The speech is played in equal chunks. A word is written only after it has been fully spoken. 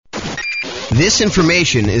This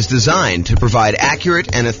information is designed to provide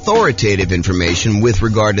accurate and authoritative information with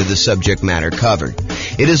regard to the subject matter covered.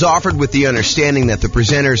 It is offered with the understanding that the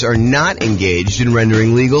presenters are not engaged in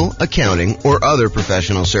rendering legal, accounting, or other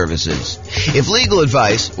professional services. If legal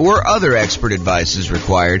advice or other expert advice is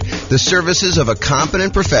required, the services of a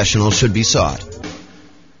competent professional should be sought.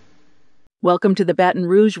 Welcome to the Baton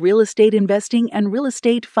Rouge Real Estate Investing and Real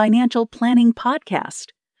Estate Financial Planning Podcast.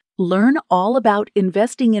 Learn all about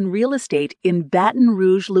investing in real estate in Baton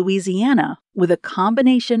Rouge, Louisiana, with a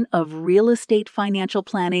combination of real estate financial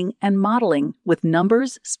planning and modeling with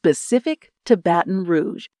numbers specific to Baton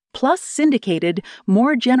Rouge, plus syndicated,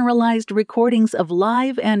 more generalized recordings of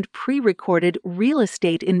live and pre-recorded real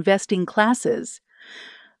estate investing classes.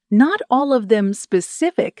 Not all of them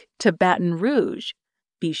specific to Baton Rouge.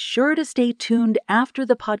 Be sure to stay tuned after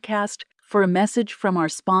the podcast for a message from our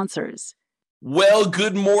sponsors. Well,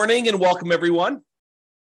 good morning and welcome, everyone.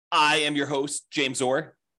 I am your host, James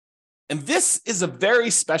Orr, and this is a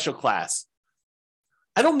very special class.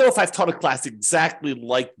 I don't know if I've taught a class exactly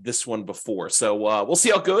like this one before, so we'll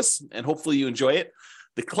see how it goes, and hopefully you enjoy it.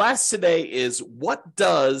 The class today is, what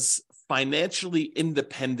does financially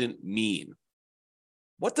independent mean?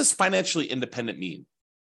 What does financially independent mean?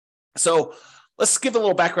 So let's give a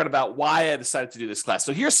little background about why I decided to do this class.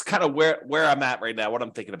 So here's kind of where I'm at right now, what I'm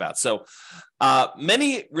thinking about. So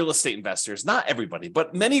many real estate investors, not everybody,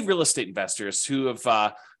 but many real estate investors who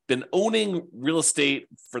have been owning real estate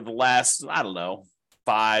for the last,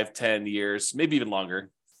 5-10 years, maybe even longer,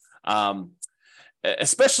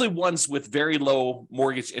 especially ones with very low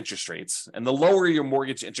mortgage interest rates. And the lower your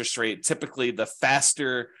mortgage interest rate, typically the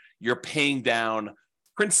faster you're paying down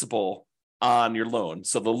principal on your loan.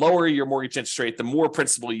 So the lower your mortgage interest rate, the more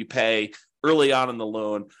principal you pay early on in the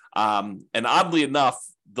loan. And oddly enough,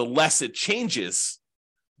 the less it changes,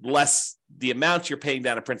 less the amount you're paying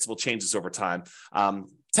down in principal changes over time.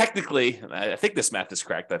 Technically, and I think this math is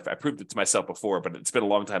correct. I proved it to myself before, but it's been a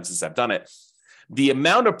long time since I've done it. The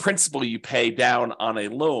amount of principal you pay down on a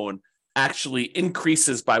loan actually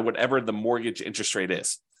increases by whatever the mortgage interest rate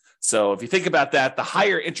is. So if you think about that, the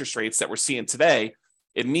higher interest rates that we're seeing today,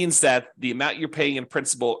 it means that the amount you're paying in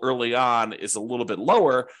principal early on is a little bit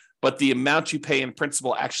lower, but the amount you pay in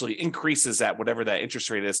principal actually increases at whatever that interest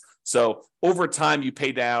rate is. So over time, you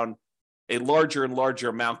pay down a larger and larger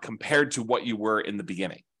amount compared to what you were in the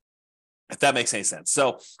beginning, if that makes any sense.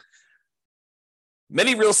 So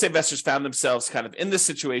many real estate investors found themselves kind of in this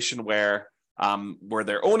situation where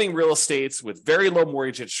they're owning real estates with very low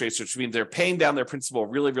mortgage interest rates, which means they're paying down their principal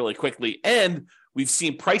really, really quickly. And we've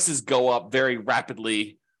seen prices go up very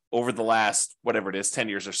rapidly over the last, 10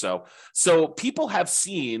 years or so. So people have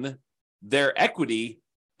seen their equity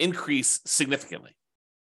increase significantly.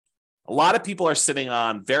 A lot of people are sitting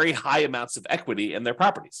on very high amounts of equity in their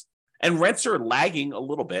properties. And rents are lagging a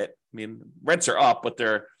little bit. I mean, rents are up, but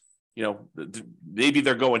they're, maybe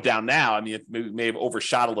they're going down now. I mean, it may have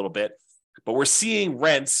overshot a little bit. But we're seeing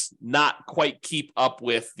rents not quite keep up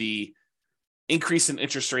with the increase in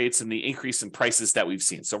interest rates and the increase in prices that we've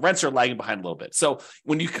seen. So rents are lagging behind a little bit. So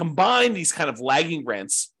when you combine these kind of lagging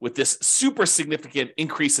rents with this super significant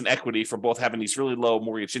increase in equity from both having these really low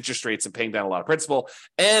mortgage interest rates and paying down a lot of principal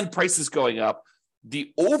and prices going up,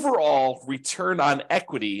 the overall return on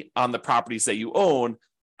equity on the properties that you own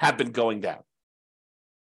have been going down.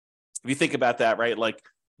 If you think about that, right? Like,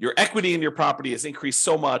 your equity in your property has increased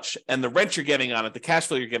so much, and the rent you're getting on it, the cash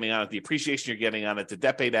flow you're getting on it, the appreciation you're getting on it, the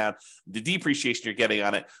debt pay down, the depreciation you're getting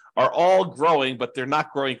on it are all growing, but they're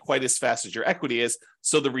not growing quite as fast as your equity is.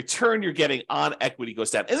 So the return you're getting on equity goes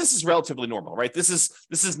down. And this is relatively normal, right? This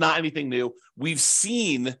is not anything new. We've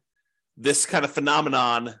seen this kind of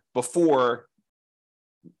phenomenon before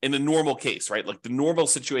in a normal case, right? Like, the normal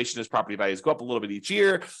situation is property values go up a little bit each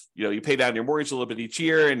year. You pay down your mortgage a little bit each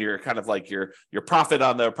year, and you're kind of like your profit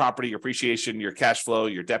on the property, your appreciation, your cash flow,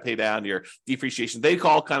 your debt pay down, your depreciation, they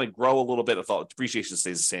all kind of grow a little bit. Depreciation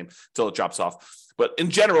stays the same until it drops off. But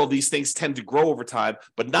in general, these things tend to grow over time,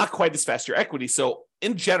 but not quite as fast as your equity. So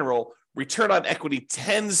in general, return on equity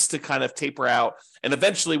tends to kind of taper out. And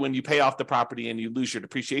eventually, when you pay off the property and you lose your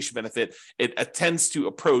depreciation benefit, it tends to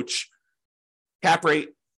approach cap rate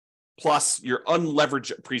plus your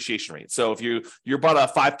unleveraged appreciation rate. So if you bought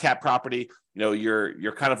a 5 cap property,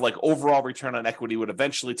 your kind of like overall return on equity would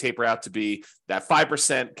eventually taper out to be that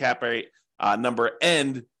 5% cap rate number,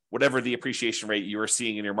 and whatever the appreciation rate you are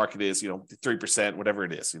seeing in your market is, 3%, whatever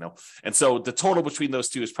it is, And so the total between those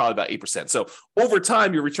two is probably about 8%. So over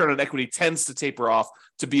time, your return on equity tends to taper off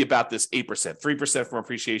to be about this 8%, 3% from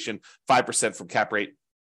appreciation, 5% from cap rate.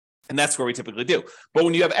 And that's where we typically do. But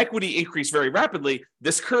when you have equity increase very rapidly,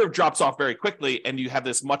 this curve drops off very quickly, and you have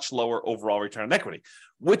this much lower overall return on equity,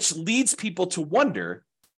 which leads people to wonder,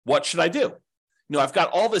 what should I do? I've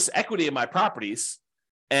got all this equity in my properties,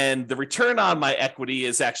 and the return on my equity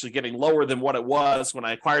is actually getting lower than what it was when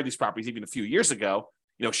I acquired these properties even a few years ago.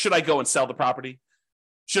 Should I go and sell the property?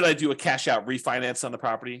 Should I do a cash out refinance on the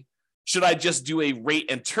property? Should I just do a rate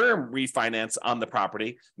and term refinance on the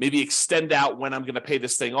property, maybe extend out when I'm going to pay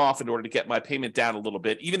this thing off in order to get my payment down a little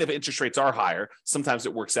bit? Even if interest rates are higher, sometimes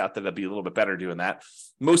it works out that it'd be a little bit better doing that.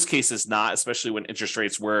 Most cases not, especially when interest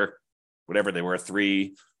rates were whatever they were,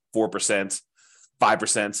 3%, 4%,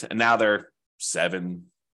 5%, and now they're 7%,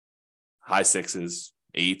 high 6s,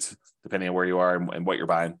 8%, depending on where you are and what you're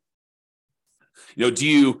buying. Do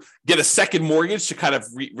you get a second mortgage to kind of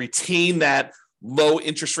retain that low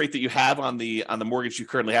interest rate that you have on the mortgage you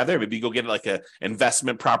currently have there? Maybe you go get like a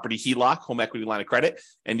investment property HELOC, home equity line of credit,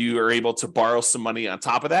 and you are able to borrow some money on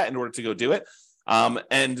top of that in order to go do it.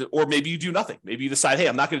 Or maybe you do nothing. Maybe you decide, hey,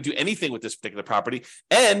 I'm not going to do anything with this particular property.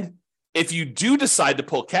 And if you do decide to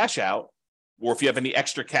pull cash out, or if you have any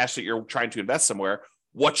extra cash that you're trying to invest somewhere,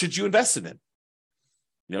 what should you invest it in?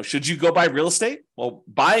 Should you go buy real estate? Well,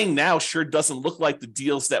 buying now sure doesn't look like the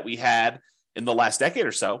deals that we had in the last decade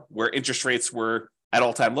or so, where interest rates were at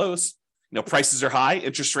all-time lows. Prices are high,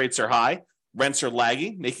 interest rates are high, rents are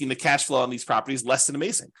lagging, making the cash flow on these properties less than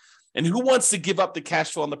amazing. And who wants to give up the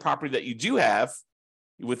cash flow on the property that you do have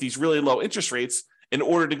with these really low interest rates in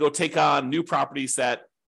order to go take on new properties that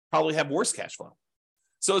probably have worse cash flow?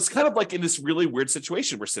 So it's kind of like in this really weird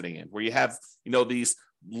situation we're sitting in, where you have, these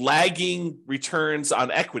lagging returns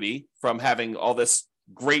on equity from having all this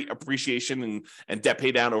great appreciation and debt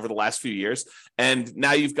pay down over the last few years. And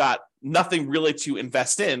now you've got nothing really to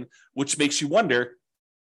invest in, which makes you wonder,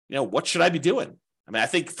 what should I be doing? I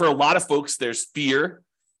think for a lot of folks, there's fear.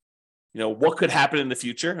 What could happen in the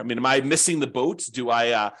future? Am I missing the boat? Do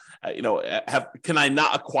I, can I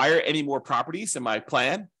not acquire any more properties in my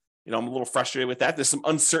plan? I'm a little frustrated with that. There's some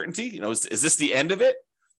uncertainty. Is this the end of it?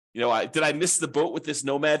 Did I miss the boat with this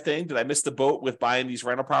nomad thing? Did I miss the boat with buying these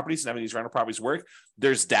rental properties and having these rental properties work?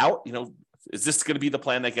 There's doubt. Is this going to be the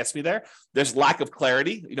plan that gets me there? There's lack of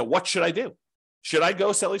clarity. What should I do? Should I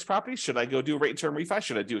go sell these properties? Should I go do a rate and term refi?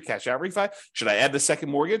 Should I do a cash out refi? Should I add the second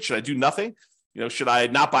mortgage? Should I do nothing? Should I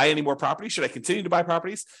not buy any more properties? Should I continue to buy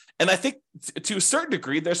properties? And I think to a certain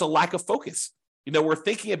degree, there's a lack of focus. We're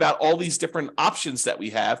thinking about all these different options that we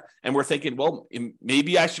have, and we're thinking, well,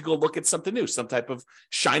 maybe I should go look at something new, some type of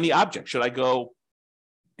shiny object. Should I go,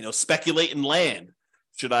 speculate in land?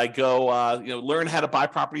 Should I go, learn how to buy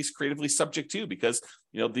properties creatively subject to? Because,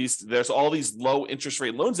 there's all these low interest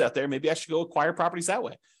rate loans out there. Maybe I should go acquire properties that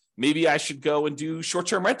way. Maybe I should go and do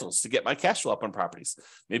short-term rentals to get my cash flow up on properties.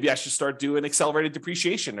 Maybe I should start doing accelerated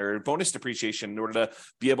depreciation or bonus depreciation in order to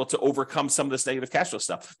be able to overcome some of this negative cash flow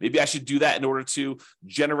stuff. Maybe I should do that in order to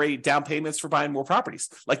generate down payments for buying more properties.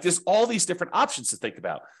 Like there's all these different options to think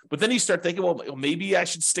about. But then you start thinking, well, maybe I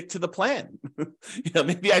should stick to the plan.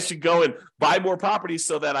 Maybe I should go and buy more properties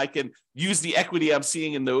so that I can use the equity I'm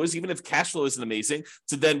seeing in those, even if cash flow isn't amazing,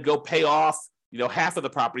 to then go pay off, half of the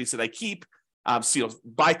properties that I keep.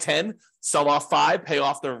 Buy 10, sell off 5, pay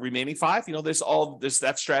off the remaining 5. There's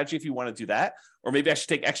that strategy if you want to do that. Or maybe I should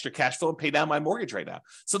take extra cash flow and pay down my mortgage right now.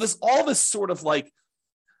 So there's all this sort of like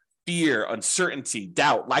fear, uncertainty,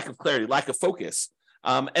 doubt, lack of clarity, lack of focus.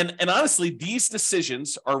 And honestly, these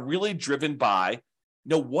decisions are really driven by,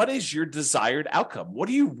 what is your desired outcome? What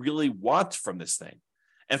do you really want from this thing?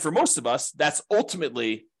 And for most of us, that's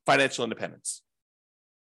ultimately financial independence.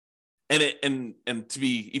 And to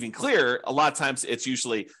be even clearer, a lot of times it's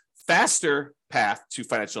usually faster path to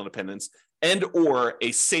financial independence and or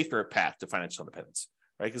a safer path to financial independence,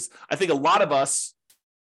 right? Because I think a lot of us,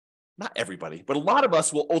 not everybody, but a lot of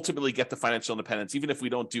us will ultimately get to financial independence, even if we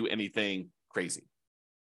don't do anything crazy,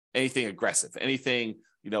 anything aggressive, anything,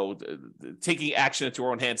 taking action into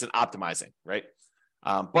our own hands and optimizing, right?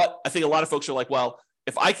 But I think a lot of folks are like, well,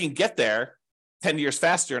 if I can get there 10 years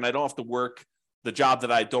faster and I don't have to work the job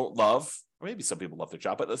that I don't love, or maybe some people love their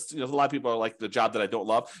job, but a lot of people are like the job that I don't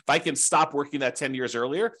love. If I can stop working that 10 years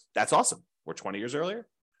earlier, that's awesome. Or 20 years earlier.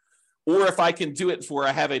 Or if I can do it where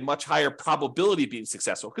I have a much higher probability of being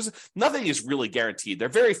successful, because nothing is really guaranteed. There are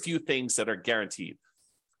very few things that are guaranteed.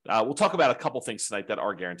 We'll talk about a couple things tonight that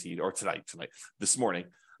are guaranteed, or this morning.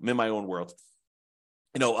 I'm in my own world.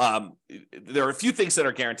 There are a few things that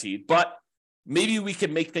are guaranteed, but maybe we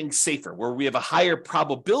can make things safer where we have a higher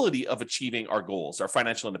probability of achieving our goals, our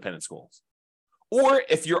financial independence goals. Or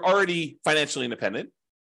if you're already financially independent,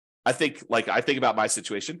 I think about my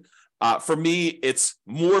situation. For me, it's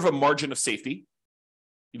more of a margin of safety.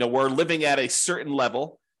 we're living at a certain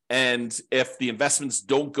level. And if the investments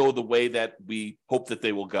don't go the way that we hope that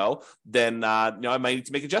they will go, then I might need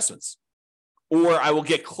to make adjustments. Or I will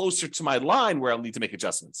get closer to my line where I'll need to make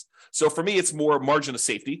adjustments. So for me, it's more margin of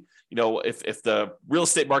safety. If the real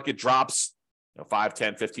estate market drops 5,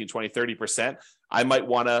 10, 15, 20, 30%, I might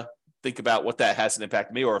want to think about what that has an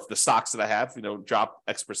impact on me. Or if the stocks that I have, drop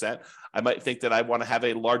X percent, I might think that I want to have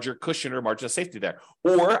a larger cushion or margin of safety there.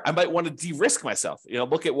 Or I might want to de-risk myself,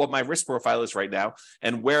 look at what my risk profile is right now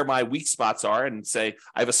and where my weak spots are and say,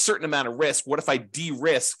 I have a certain amount of risk. What if I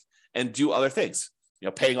de-risk and do other things?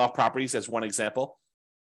 Paying off properties as one example,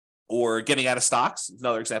 or getting out of stocks is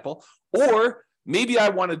another example. Or maybe I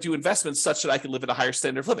want to do investments such that I can live at a higher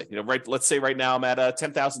standard of living. Let's say right now I'm at a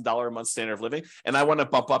 $10,000 a month standard of living, and I want to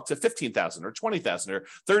bump up to $15,000 or $20,000 or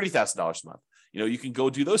 $30,000 a month. You can go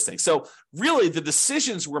do those things. So really, the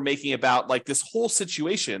decisions we're making about like this whole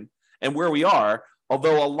situation and where we are,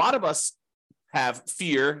 although a lot of us have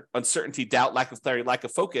fear, uncertainty, doubt, lack of clarity, lack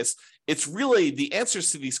of focus, it's really the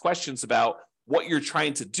answers to these questions about what you're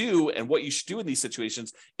trying to do and what you should do in these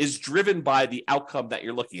situations is driven by the outcome that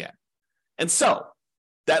you're looking at. And so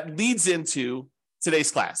that leads into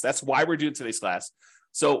today's class. That's why we're doing today's class.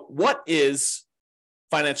 So what is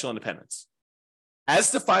financial independence?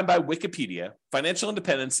 As defined by Wikipedia, financial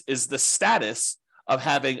independence is the status of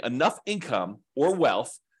having enough income or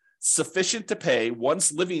wealth sufficient to pay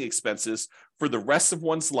one's living expenses for the rest of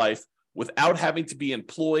one's life without having to be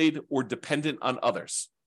employed or dependent on others.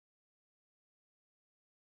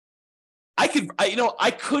 I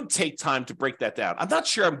could take time to break that down. I'm not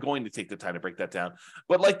sure I'm going to take the time to break that down,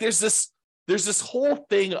 but like there's this whole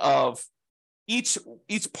thing of each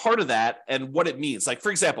part of that and what it means. Like, for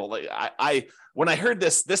example, like I when I heard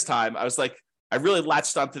this time, I was like, I really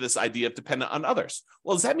latched onto this idea of dependent on others.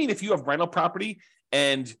 Well, does that mean if you have rental property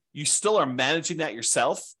and you still are managing that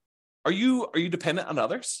yourself, are you dependent on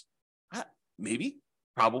others? Maybe,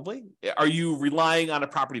 probably. Are you relying on a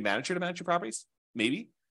property manager to manage your properties? Maybe,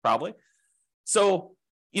 probably. So,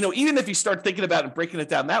 even if you start thinking about and breaking it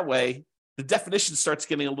down that way, the definition starts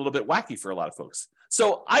getting a little bit wacky for a lot of folks.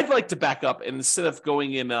 So I'd like to back up, and instead of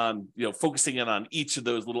going in on, focusing in on each of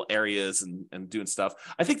those little areas and doing stuff,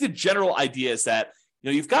 I think the general idea is that,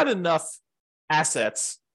 you've got enough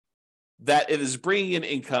assets that it is bringing in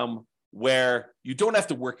income where you don't have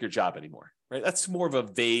to work your job anymore, right? That's more of a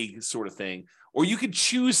vague sort of thing. Or you could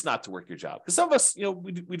choose not to work your job. Because some of us,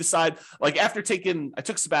 we decide, like I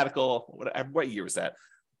took sabbatical, what year was that?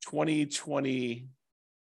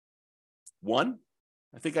 2021?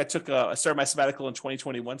 I think I started my sabbatical in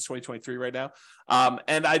 2021, it's 2023 right now.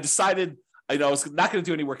 And I decided, I was not going to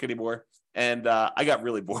do any work anymore. And I got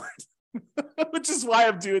really bored, which is why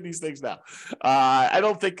I'm doing these things now. I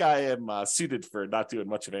don't think I am suited for not doing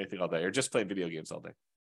much of anything all day or just playing video games all day.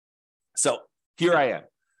 So here I am.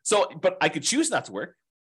 But I could choose not to work.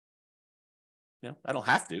 I don't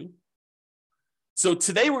have to. So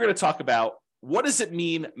today we're going to talk about what does it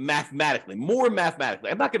mean mathematically, more mathematically.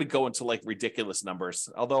 I'm not going to go into like ridiculous numbers,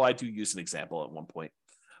 although I do use an example at one point.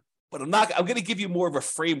 But I'm going to give you more of a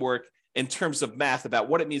framework in terms of math about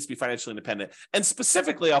what it means to be financially independent. And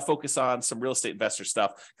specifically, I'll focus on some real estate investor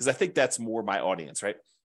stuff because I think that's more my audience, right?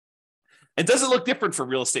 And does it look different for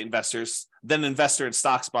real estate investors than an investor in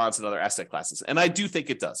stocks, bonds, and other asset classes? And I do think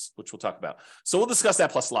it does, which we'll talk about. So we'll discuss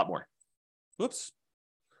that plus a lot more. Whoops.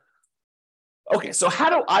 Okay, so how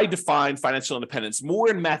do I define financial independence more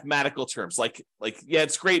in mathematical terms? Like, yeah,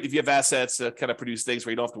 it's great if you have assets to kind of produce things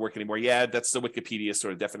where you don't have to work anymore. Yeah, that's the Wikipedia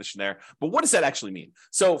sort of definition there. But what does that actually mean?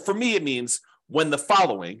 So for me, it means when the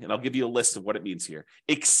following, and I'll give you a list of what it means here,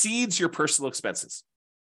 exceeds your personal expenses.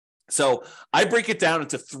 So I break it down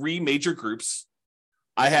into three major groups.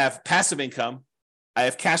 I have passive income, I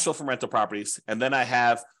have cash flow from rental properties, and then I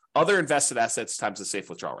have other invested assets times the safe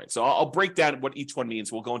withdrawal rate. So I'll break down what each one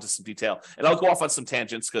means. We'll go into some detail, and I'll go off on some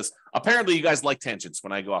tangents because apparently you guys like tangents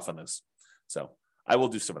when I go off on this. So I will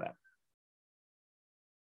do some of that.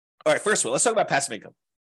 All right, first of all, let's talk about passive income.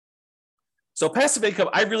 So passive income,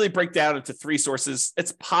 I really break down into three sources.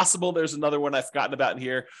 It's possible there's another one I've forgotten about in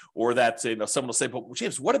here, or that someone will say, but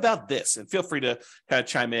James, what about this? And feel free to kind of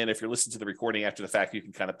chime in. If you're listening to the recording after the fact, you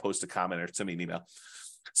can kind of post a comment or send me an email.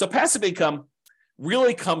 So passive income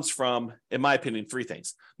really comes from, in my opinion, three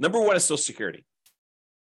things. Number one is Social Security.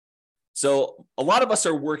 So a lot of us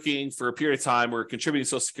are working for a period of time, we're contributing to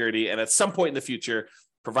Social Security, and at some point in the future,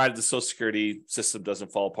 provided the Social Security system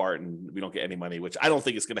doesn't fall apart and we don't get any money, which I don't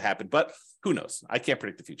think is going to happen, but who knows? I can't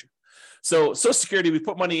predict the future. So Social Security, we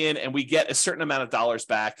put money in and we get a certain amount of dollars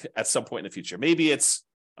back at some point in the future. Maybe it's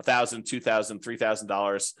 $1,000, $2,000,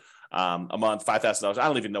 $3,000. a month, $5,000. I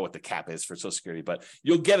don't even know what the cap is for Social Security, but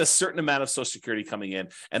you'll get a certain amount of Social Security coming in,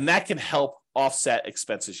 and that can help offset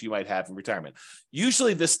expenses you might have in retirement.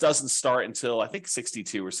 Usually this doesn't start until I think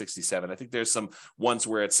 62 or 67. I think there's some ones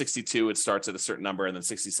where at 62 it starts at a certain number, and then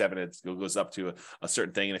 67 it goes up to a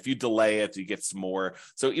certain thing. And if you delay it, you get some more.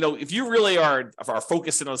 So, if you really are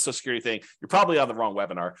focusing on the Social Security thing, you're probably on the wrong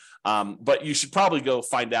webinar. But you should probably go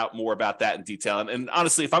find out more about that in detail. And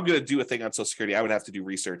honestly, if I'm going to do a thing on Social Security, I would have to do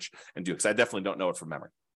research and do it, because I definitely don't know it from memory.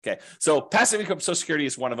 Okay. So passive income Social Security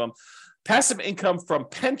is one of them. Passive income from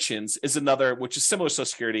pensions is another, which is similar to Social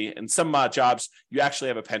Security. In some jobs, you actually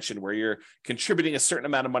have a pension where you're contributing a certain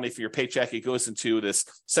amount of money for your paycheck. It goes into this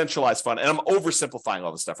centralized fund. And I'm oversimplifying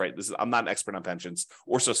all this stuff, right? I'm not an expert on pensions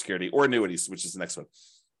or Social Security or annuities, which is the next one.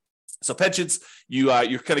 So pensions,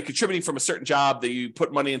 you're kind of contributing from a certain job that you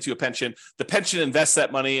put money into a pension. The pension invests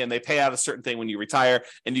that money and they pay out a certain thing when you retire,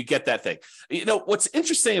 and you get that thing. What's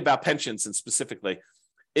interesting about pensions, and specifically,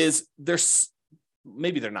 is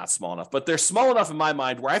maybe they're not small enough, but they're small enough in my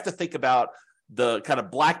mind where I have to think about the kind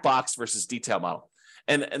of black box versus detail model.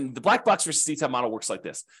 And the black box versus detail model works like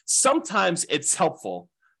this. Sometimes it's helpful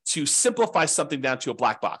to simplify something down to a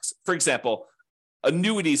black box. For example,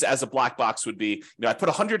 annuities as a black box would be, I put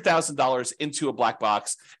 $100,000 into a black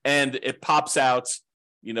box and it pops out,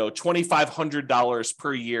 $2,500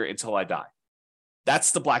 per year until I die.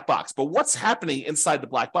 That's the black box. But what's happening inside the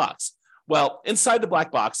black box? Well, inside the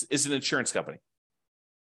black box is an insurance company.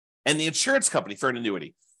 And the insurance company for an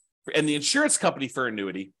annuity,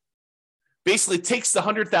 basically takes the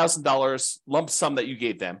 $100,000 lump sum that you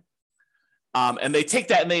gave them, and they take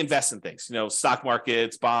that and they invest in things, stock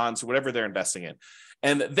markets, bonds, whatever they're investing in.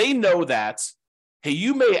 And they know that, hey,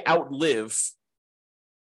 you may outlive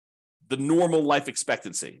the normal life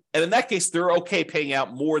expectancy. And in that case, they're okay paying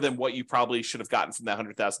out more than what you probably should have gotten from that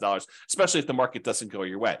 $100,000, especially if the market doesn't go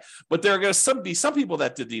your way. But there are going to be some people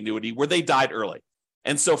that did the annuity where they died early.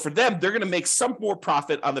 And so for them, they're going to make some more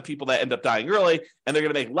profit on the people that end up dying early, and they're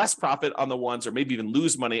going to make less profit on the ones, or maybe even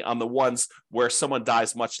lose money on the ones where someone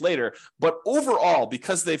dies much later. But overall,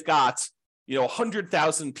 because they've got,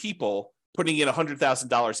 100,000 people putting in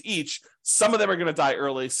 $100,000 each, some of them are going to die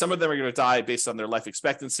early. Some of them are going to die based on their life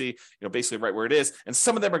expectancy, basically right where it is. And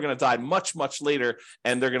some of them are going to die much, much later,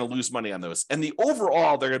 and they're going to lose money on those. And the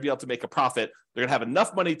overall, they're going to be able to make a profit. They're going to have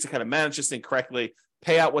enough money to kind of manage this thing correctly,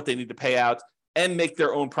 pay out what they need to pay out, and make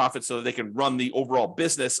their own profit so that they can run the overall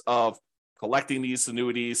business of collecting these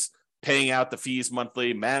annuities, paying out the fees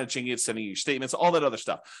monthly, managing it, sending you statements, all that other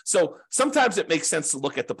stuff. So sometimes it makes sense to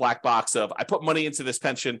look at the black box of, I put money into this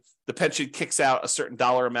pension, the pension kicks out a certain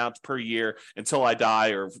dollar amount per year until I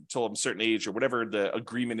die or until I'm a certain age or whatever the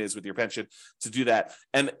agreement is with your pension to do that.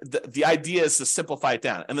 And the idea is to simplify it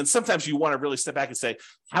down. And then sometimes you want to really step back and say,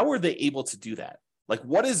 how are they able to do that? Like,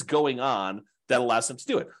 what is going on that allows them to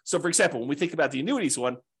do it? So for example, when we think about the annuities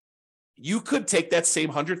one, you could take that same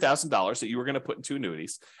 $100,000 that you were going to put into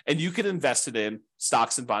annuities and you could invest it in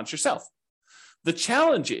stocks and bonds yourself. The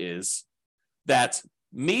challenge is that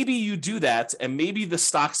maybe you do that and maybe the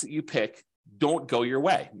stocks that you pick don't go your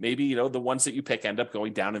way. Maybe, the ones that you pick end up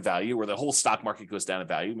going down in value, or the whole stock market goes down in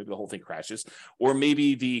value. Maybe the whole thing crashes, or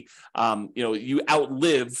maybe you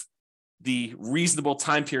outlive the reasonable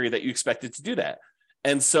time period that you expected to do that.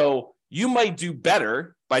 And so you might do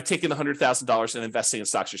better by taking the $100,000 and investing in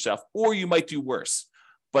stocks yourself, or you might do worse.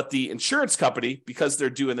 But the insurance company, because they're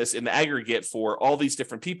doing this in the aggregate for all these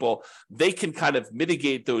different people, they can kind of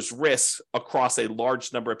mitigate those risks across a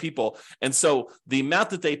large number of people. And so the amount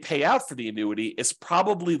that they pay out for the annuity is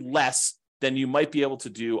probably less than you might be able to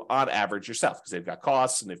do on average yourself, because they've got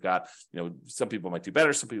costs and they've got, some people might do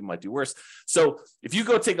better, some people might do worse. So if you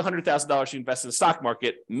go take $100,000, you invest in the stock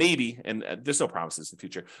market, maybe, and there's no promises in the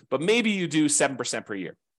future, but maybe you do 7% per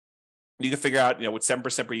year. You can figure out, with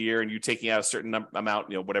 7% per year and you taking out a certain amount,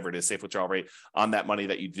 whatever it is, safe withdrawal rate on that money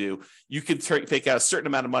that you do, you can take out a certain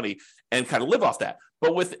amount of money and kind of live off that.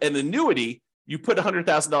 But with an annuity, you put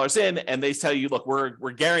 $100,000 in and they tell you, look,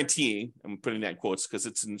 we're guaranteeing, I'm putting that in quotes because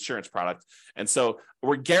it's an insurance product. And so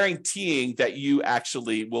we're guaranteeing that you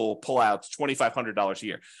actually will pull out $2,500 a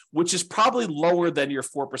year, which is probably lower than your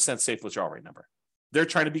 4% safe withdrawal rate number. They're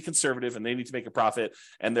trying to be conservative and they need to make a profit.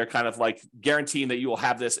 And they're kind of like guaranteeing that you will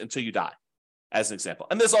have this until you die. as an example.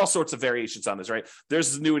 And there's all sorts of variations on this, right?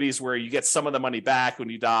 There's annuities where you get some of the money back when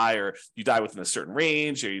you die, or you die within a certain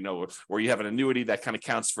range, or, or you have an annuity that kind of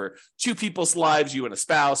counts for two people's lives, you and a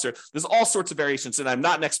spouse, or there's all sorts of variations. And I'm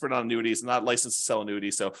not an expert on annuities, I'm not licensed to sell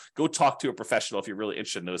annuities. So go talk to a professional if you're really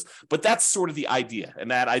interested in those. But that's sort of the idea.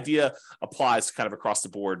 And that idea applies kind of across the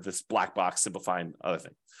board, this black box simplifying other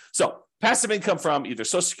thing. So passive income from either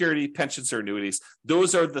Social Security, pensions, or annuities.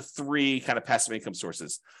 Those are the three kind of passive income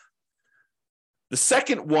sources. The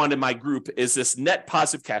second one in my group is this net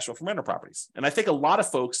positive cash flow from rental properties. And I think a lot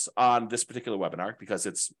of folks on this particular webinar, because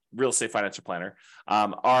it's Real Estate Financial Planner,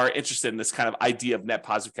 are interested in this kind of idea of net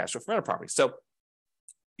positive cash flow from rental properties. So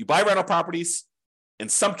you buy rental properties. In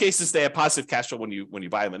some cases, they have positive cash flow when you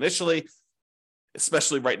buy them initially,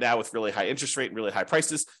 especially right now with really high interest rate and really high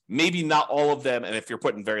prices. Maybe not all of them, and if you're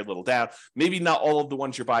putting very little down, maybe not all of the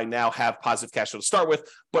ones you're buying now have positive cash flow to start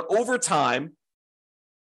with. But over time,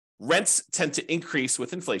 rents tend to increase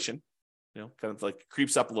with inflation, kind of like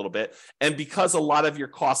creeps up a little bit. And because a lot of your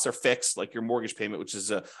costs are fixed, like your mortgage payment, which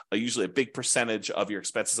is usually a big percentage of your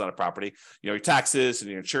expenses on a property, your taxes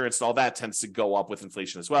and your insurance and all that tends to go up with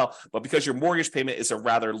inflation as well. But because your mortgage payment is a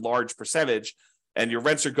rather large percentage and your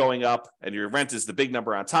rents are going up and your rent is the big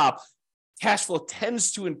number on top, cash flow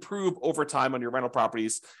tends to improve over time on your rental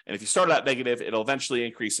properties. And if you start out negative, it'll eventually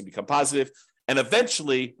increase and become positive. And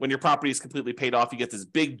eventually, when your property is completely paid off, you get this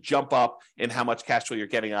big jump up in how much cash flow you're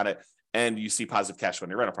getting on it, and you see positive cash flow on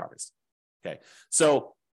your rental properties. Okay,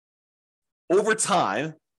 so over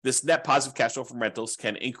time, this net positive cash flow from rentals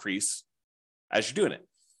can increase as you're doing it.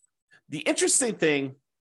 The interesting thing,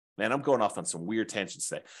 man, I'm going off on some weird tangents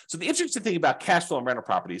today. So the interesting thing about cash flow and rental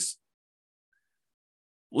properties,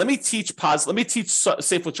 let me teach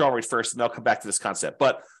safe withdrawal rate first, and then I'll come back to this concept.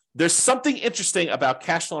 But there's something interesting about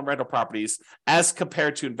cash flow and rental properties as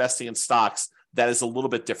compared to investing in stocks that is a little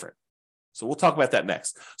bit different. So we'll talk about that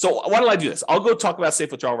next. So why don't I do this? I'll go talk about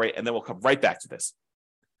safe withdrawal rate, and then we'll come right back to this.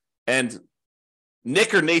 And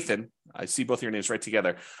Nick or Nathan, I see both of your names right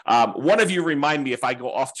together. One of you remind me if I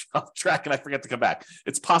go off track and I forget to come back.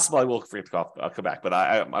 It's possible I will forget to come back, but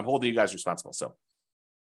I'm holding you guys responsible.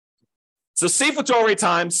 So safe withdrawal rate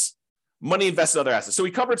times money invested in other assets. So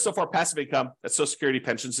we covered so far passive income, that's Social Security,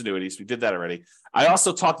 pensions, annuities. We did that already. I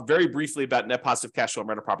also talked very briefly about net positive cash flow and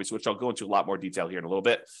rental properties, which I'll go into a lot more detail here in a little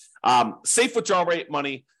bit. Safe withdrawal rate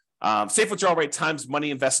money, safe withdrawal rate times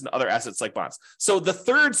money invested in other assets like bonds. So the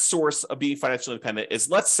third source of being financially independent is,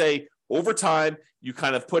 let's say over time, you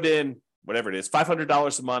kind of put in whatever it is,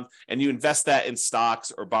 $500 a month, and you invest that in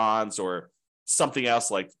stocks or bonds or something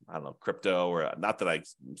else like, I don't know, crypto, or not that I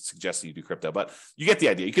suggest you do crypto, but you get the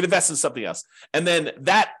idea. You can invest in something else. And then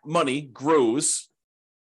that money grows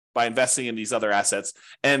by investing in these other assets.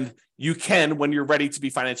 And you can, when you're ready to be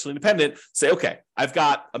financially independent, say, okay, I've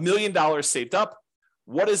got $1 million saved up.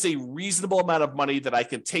 What is a reasonable amount of money that I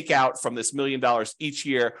can take out from this $1 million each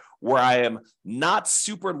year where I am not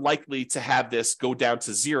super likely to have this go down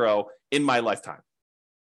to zero in my lifetime?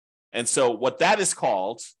 And so what that is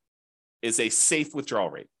called is a safe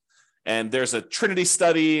withdrawal rate. And there's a Trinity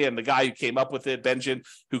study, and the guy who came up with it, Benjamin,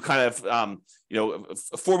 who kind of,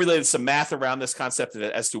 formulated some math around this concept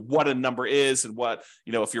as to what a number is and what,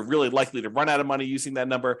 if you're really likely to run out of money using that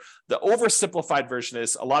number. The oversimplified version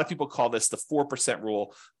is, a lot of people call this the 4%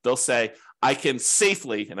 rule. They'll say, I can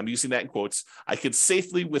safely, and I'm using that in quotes, I can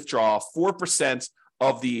safely withdraw 4%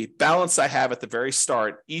 of the balance I have at the very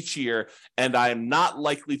start each year, and I am not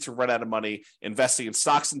likely to run out of money investing in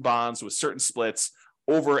stocks and bonds with certain splits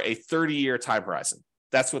over a 30-year time horizon.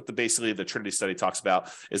 That's what basically the Trinity study talks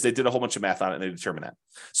about, is they did a whole bunch of math on it and they determined that.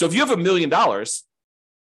 So if you have $1 million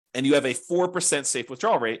and you have a 4% safe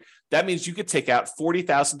withdrawal rate, that means you could take out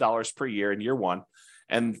 $40,000 per year in year one.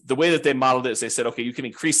 And the way that they modeled it is they said, okay, you can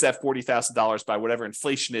increase that $40,000 by whatever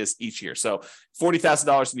inflation is each year. So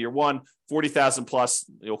 $40,000 in year one, 40,000 plus,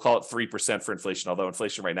 you'll call it 3% for inflation, although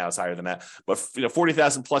inflation right now is higher than that. But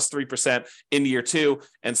 40,000 plus 3% in year two,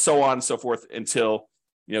 and so on and so forth until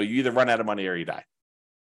you either run out of money or you die.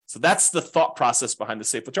 So that's the thought process behind the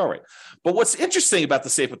safe withdrawal rate. But what's interesting about the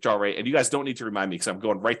safe withdrawal rate, and you guys don't need to remind me because I'm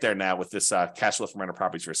going right there now with this cash flow from rental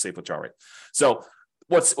properties for a safe withdrawal rate. So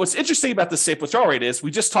what's interesting about the safe withdrawal rate is,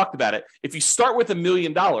 we just talked about it. If you start with $1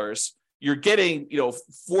 million, you're getting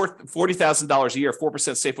 $40,000 a year,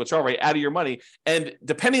 4% safe withdrawal rate out of your money. And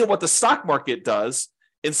depending on what the stock market does,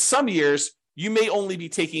 in some years you may only be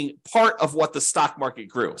taking part of what the stock market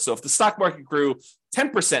grew. So if the stock market grew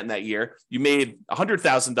 10% in that year, you made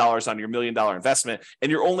 $100,000 on your $1 million investment,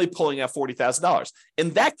 and you're only pulling out $40,000.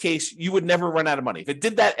 In that case, you would never run out of money. If it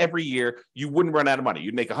did that every year, you wouldn't run out of money.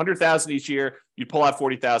 You'd make $100,000 each year, you'd pull out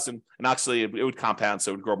 $40,000, and actually it would compound,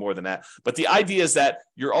 so it would grow more than that. But the idea is that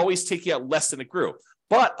you're always taking out less than it grew.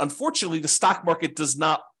 But unfortunately, the stock market does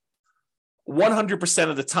not 100%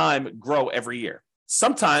 of the time grow every year.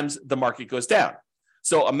 Sometimes the market goes down.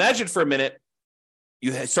 So imagine for a minute,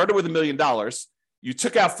 you started with $1 million. You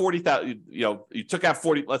took out 40,000, you took out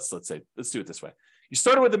 40, let's do it this way. You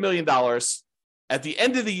started with $1 million. At the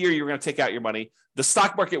end of the year, you were going to take out your money. The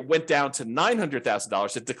stock market went down to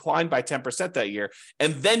 $900,000. It declined by 10% that year.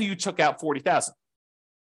 And then you took out 40,000.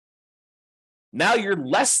 Now you're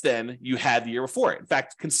less than you had the year before. In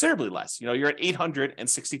fact, considerably less. You're at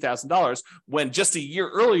 $860,000 when just a year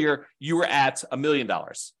earlier you were at $1 million.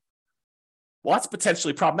 Well, that's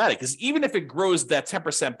potentially problematic because even if it grows that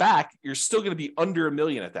 10% back, you're still going to be under $1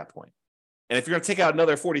 million at that point. And if you're going to take out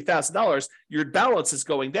another $40,000, your balance is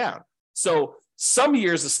going down. So some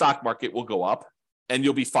years the stock market will go up and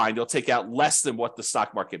you'll be fine. You'll take out less than what the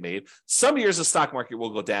stock market made. Some years the stock market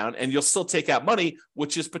will go down and you'll still take out money,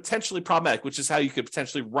 which is potentially problematic, which is how you could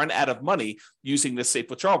potentially run out of money using this safe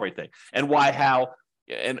withdrawal rate thing. And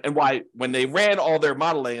why when they ran all their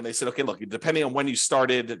modeling and they said, okay, look, depending on when you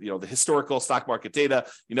started, the historical stock market data,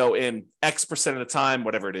 in X percent of the time,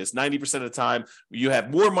 whatever it is, 90% of the time, you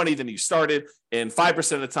have more money than you started. In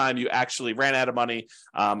 5% of the time, you actually ran out of money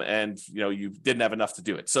and you didn't have enough to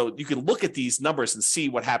do it. So you can look at these numbers and see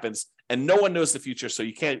what happens, and no one knows the future, so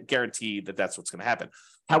you can't guarantee that that's what's going to happen.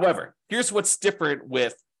 However, here's what's different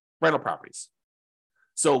with rental properties.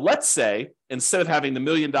 So let's say instead of having the $1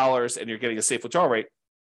 million and you're getting a safe withdrawal rate,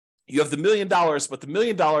 you have the $1 million, but the $1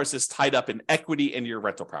 million is tied up in equity in your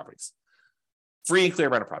rental properties, free and clear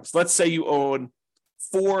rental properties. Let's say you own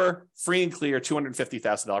 4 free and clear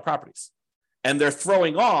 $250,000 properties, and they're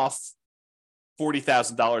throwing off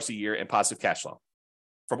 $40,000 a year in positive cash flow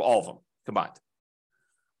from all of them combined.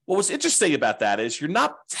 Well, what's interesting about that is you're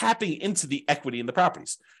not tapping into the equity in the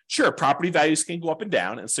properties. Sure, property values can go up and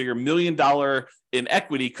down, and so your $1 million in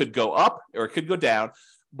equity could go up or it could go down.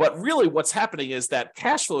 But really what's happening is that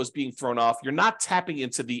cash flow is being thrown off. You're not tapping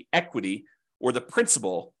into the equity or the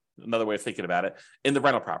principal, another way of thinking about it, in the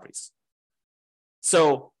rental properties.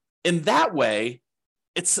 So in that way,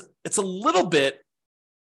 it's a little bit,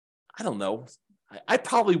 I don't know, I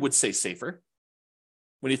probably would say safer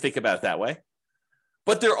when you think about it that way.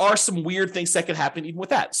 But there are some weird things that can happen even with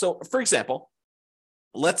that. So for example,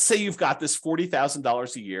 let's say you've got this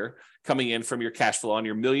 $40,000 a year coming in from your cash flow on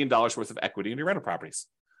your $1 million worth of equity in your rental properties.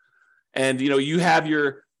 And you have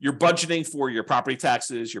your budgeting for your property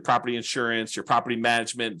taxes, your property insurance, your property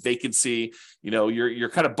management, vacancy. You're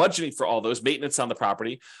kind of budgeting for all those, maintenance on the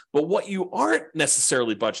property. But what you aren't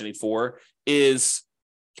necessarily budgeting for is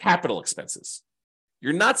capital expenses.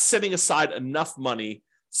 You're not setting aside enough money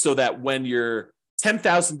so that when your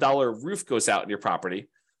 $10,000 roof goes out in your property,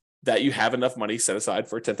 that you have enough money set aside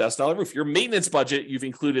for a $10,000 roof. Your maintenance budget, you've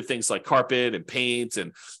included things like carpet and paint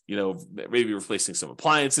and, maybe replacing some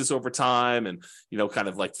appliances over time and, kind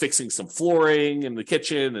of like fixing some flooring in the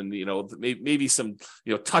kitchen and, maybe some,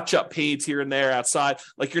 touch up paint here and there outside.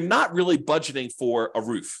 Like you're not really budgeting for a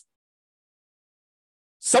roof.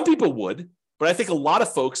 Some people would, but I think a lot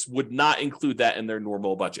of folks would not include that in their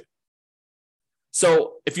normal budget.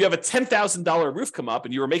 So if you have a $10,000 roof come up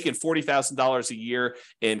and you were making $40,000 a year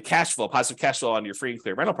in cash flow, positive cash flow on your free and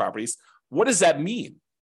clear rental properties, what does that mean?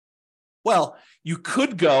 Well, you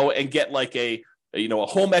could go and get like a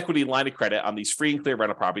home equity line of credit on these free and clear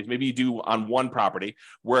rental properties. Maybe you do on one property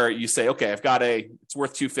where you say, okay, it's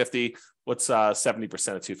worth $250. What's 70%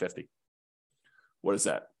 of $250? What is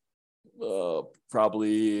that?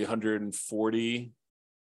 Probably 140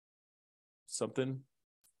 something.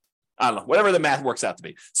 I don't know, whatever the math works out to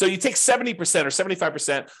be. So you take 70% or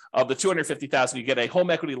 75% of the $250,000, you get a home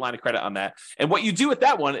equity line of credit on that. And what you do with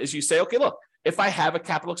that one is you say, okay, look, if I have a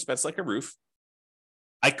capital expense like a roof,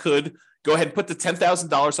 I could go ahead and put the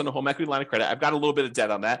 $10,000 on the home equity line of credit. I've got a little bit of debt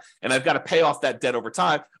on that, and I've got to pay off that debt over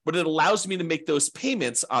time, but it allows me to make those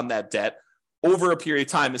payments on that debt over a period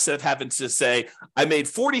of time instead of having to say, I made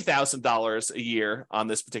 $40,000 a year on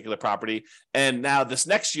this particular property, and now this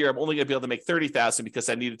next year I'm only going to be able to make $30,000 because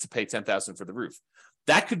I needed to pay $10,000 for the roof.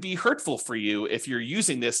 That could be hurtful for you if you're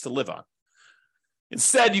using this to live on.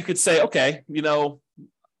 Instead, you could say, okay,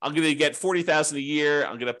 I'm going to get $40,000 a year.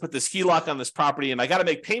 I'm going to put this HELOC on this property, and I got to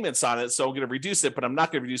make payments on it, so I'm going to reduce it, but I'm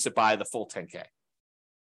not going to reduce it by the full $10K.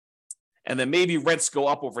 And then maybe rents go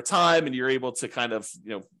up over time, and you're able to kind of,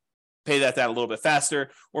 pay that down a little bit faster,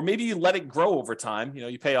 or maybe you let it grow over time.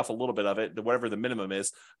 You pay off a little bit of it, whatever the minimum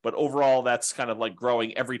is, but overall that's kind of like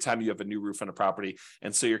growing every time you have a new roof on a property.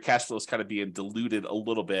 And so your cash flow is kind of being diluted a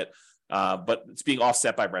little bit, but it's being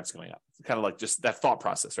offset by rents going up. It's kind of like just that thought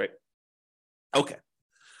process, right? Okay.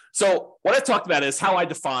 So what I talked about is how I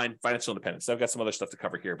define financial independence. I've got some other stuff to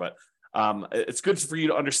cover here, but it's good for you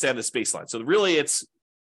to understand this baseline. So really it's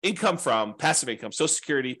income from passive income, Social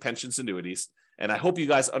Security, pensions, annuities. And I hope you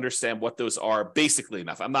guys understand what those are basically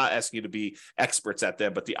enough. I'm not asking you to be experts at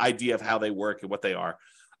them, but the idea of how they work and what they are.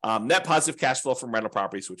 Net positive cash flow from rental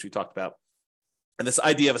properties, which we talked about. And this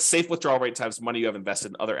idea of a safe withdrawal rate times money you have invested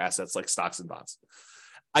in other assets like stocks and bonds.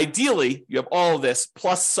 Ideally, you have all of this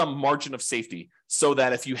plus some margin of safety so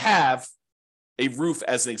that if you have a roof,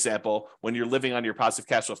 as an example, when you're living on your positive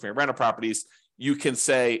cash flow from your rental properties, you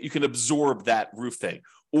can absorb that roof thing.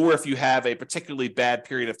 Or if you have a particularly bad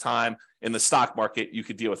period of time in the stock market, you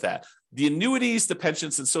could deal with that. The annuities, the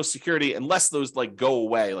pensions, and Social Security, unless those like go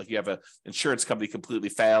away, like you have an insurance company completely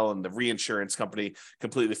fail and the reinsurance company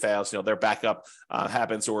completely fails, their backup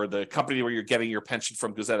happens, or the company where you're getting your pension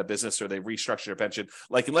from goes out of business, or they restructure your pension.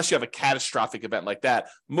 Like unless you have a catastrophic event like that,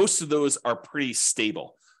 most of those are pretty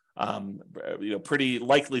stable. Pretty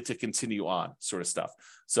likely to continue on sort of stuff.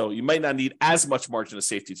 So you might not need as much margin of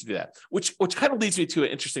safety to do that, which kind of leads me to an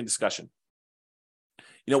interesting discussion.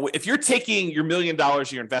 If you're taking your $1 million,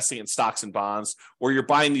 you're investing in stocks and bonds, or you're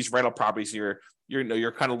buying these rental properties, you're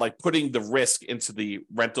kind of like putting the risk into the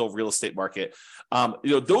rental real estate market.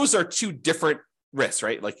 Those are two different risks,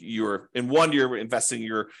 right? Like you're investing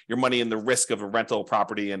your money in the risk of a rental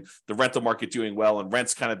property and the rental market doing well and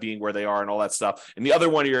rents kind of being where they are and all that stuff. And the other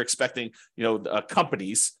one, you're expecting,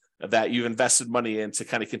 companies that you've invested money in to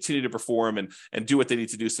kind of continue to perform and do what they need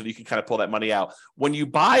to do so that you can kind of pull that money out. When you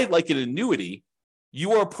buy like an annuity,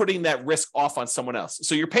 you are putting that risk off on someone else.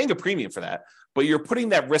 So you're paying a premium for that, but you're putting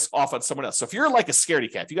that risk off on someone else. So if you're like a scaredy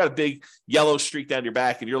cat, if you got a big yellow streak down your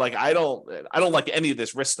back and you're like, I don't like any of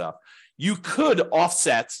this risk stuff, you could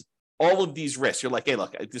offset all of these risks. You're like, hey,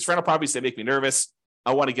 look, these rental properties, they make me nervous.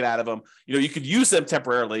 I want to get out of them. You could use them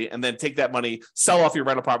temporarily and then take that money, sell off your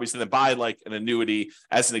rental properties, and then buy like an annuity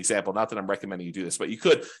as an example. Not that I'm recommending you do this, but you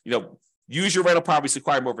could, use your rental properties to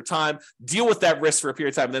acquire them over time, deal with that risk for a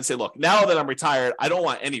period of time, and then say, look, now that I'm retired, I don't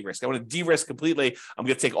want any risk. I want to de-risk completely. I'm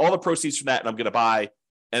going to take all the proceeds from that and I'm going to buy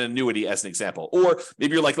an annuity as an example. Or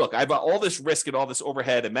maybe you're like, look, I've got all this risk and all this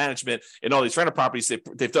overhead and management and all these rental properties.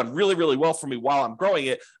 They've done really, really well for me while I'm growing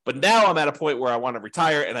it. But now I'm at a point where I want to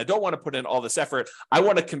retire and I don't want to put in all this effort. I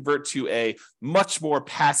want to convert to a much more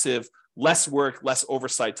passive, less work, less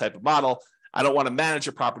oversight type of model. I don't want to manage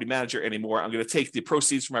a property manager anymore. I'm going to take the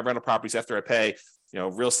proceeds from my rental properties after I pay,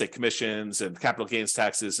 real estate commissions and capital gains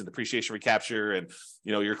taxes and depreciation recapture and,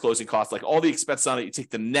 your closing costs, like all the expenses on it. You take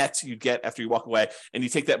the net you get after you walk away and you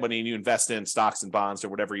take that money and you invest in stocks and bonds or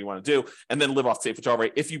whatever you want to do, and then live off safe withdrawal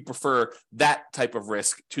rate if you prefer that type of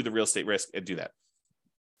risk to the real estate risk and do that.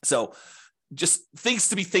 So just things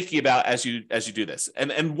to be thinking about as you do this.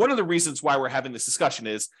 And one of the reasons why we're having this discussion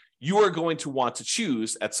is you are going to want to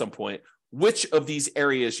choose at some point which of these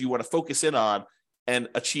areas you want to focus in on and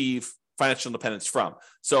achieve financial independence from.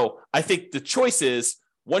 So I think the choice is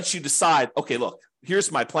once you decide, okay, look, here's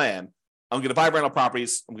my plan. I'm going to buy rental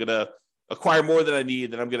properties. I'm going to acquire more than I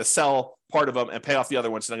need. Then I'm going to sell part of them and pay off the other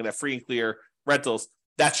ones. And I'm going to have free and clear rentals.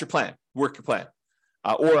 That's your plan. Work your plan.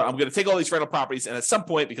 Or I'm going to take all these rental properties, and at some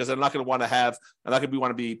point, because I'm not going to want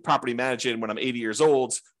to be property managing when I'm 80 years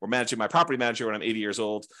old, or managing my property manager when I'm 80 years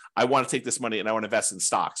old, I want to take this money and I want to invest in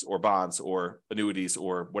stocks or bonds or annuities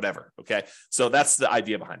or whatever. Okay, so that's the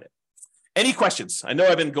idea behind it. Any questions? I know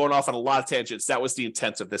I've been going off on a lot of tangents. That was the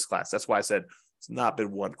intent of this class. That's why I said it's not been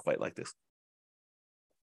one quite like this.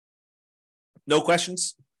 No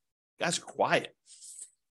questions? You guys are quiet.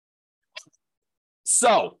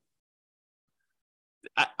 So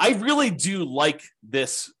I really do like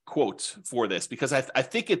this quote for this because I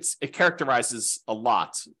think it characterizes a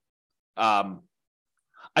lot. I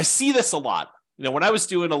see this a lot. When I was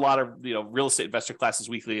doing a lot of real estate investor classes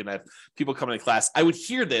weekly, and I have people coming to class, I would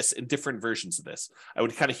hear this in different versions of this. I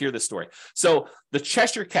would kind of hear this story. So the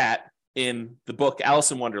Cheshire Cat in the book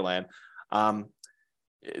Alice in Wonderland. I'll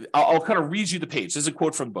kind of read you the page. This is a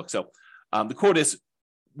quote from the book. So the quote is,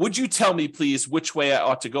 "Would you tell me, please, which way I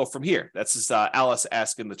ought to go from here?" That's just, Alice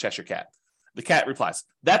asking the Cheshire Cat. The cat replies,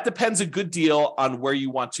 "That depends a good deal on where you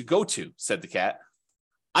want to go to," said the cat.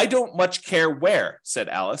 "I don't much care where," said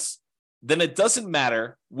Alice. "Then it doesn't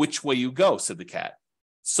matter which way you go," said the cat.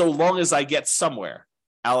 "So long as I get somewhere,"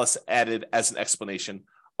 Alice added as an explanation.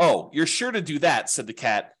 "Oh, you're sure to do that," said the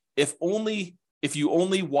cat, if you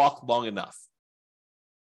only walk long enough."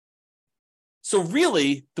 So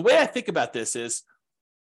really, the way I think about this is,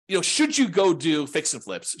 should you go do fix and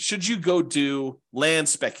flips? Should you go do land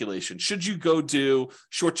speculation? Should you go do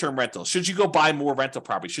short-term rentals? Should you go buy more rental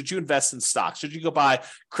property? Should you invest in stocks? Should you go buy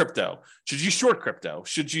crypto? Should you short crypto?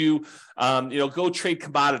 Should you, go trade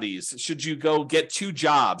commodities? Should you go get 2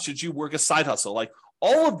 jobs? Should you work a side hustle? Like,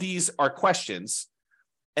 all of these are questions,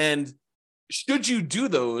 and should you do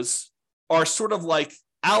those are sort of like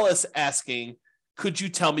Alice asking, could you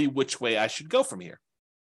tell me which way I should go from here?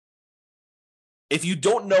 If you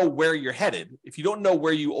don't know where you're headed, if you don't know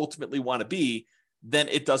where you ultimately want to be, then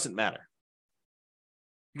it doesn't matter,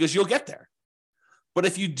 because you'll get there. But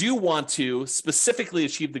if you do want to specifically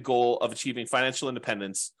achieve the goal of achieving financial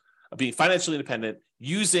independence, of being financially independent,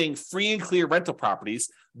 using free and clear rental properties,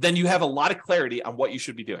 then you have a lot of clarity on what you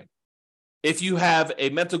should be doing. If you have a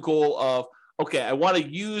mental goal of, okay, I want to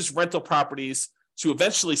use rental properties to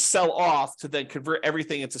eventually sell off to then convert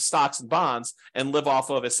everything into stocks and bonds and live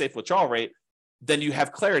off of a safe withdrawal rate, then you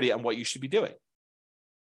have clarity on what you should be doing.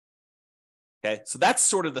 Okay, so that's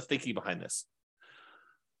sort of the thinking behind this.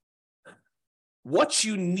 What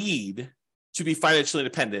you need to be financially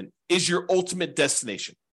independent is your ultimate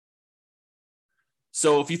destination.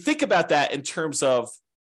 So if you think about that in terms of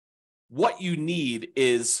what you need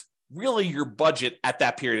is really your budget at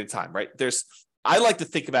that period of time, right? I like to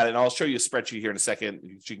think about it, and I'll show you a spreadsheet here in a second.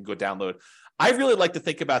 You can go download. I really like to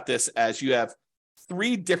think about this as you have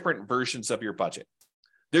 3 different versions of your budget.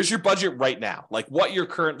 There's your budget right now, like what your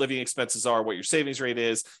current living expenses are, what your savings rate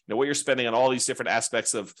is, what you're spending on all these different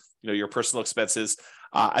aspects of, your personal expenses.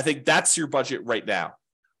 I think that's your budget right now.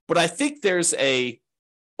 But I think there's if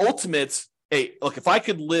I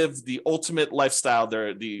could live the ultimate lifestyle,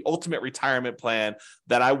 the ultimate retirement plan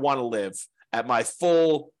that I want to live at my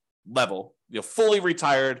full level, fully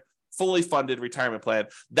retired, fully funded retirement plan,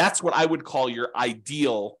 that's what I would call your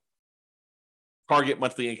ideal target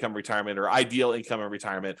monthly income retirement, or ideal income in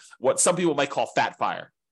retirement, what some people might call Fat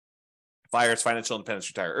FIRE. FIRE is financial independence,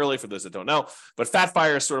 retire early, for those that don't know. But Fat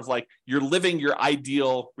FIRE is sort of like you're living your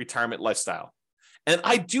ideal retirement lifestyle. And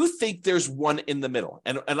I do think there's one in the middle.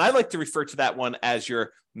 And I like to refer to that one as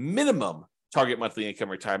your minimum target monthly income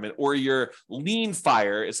retirement, or your lean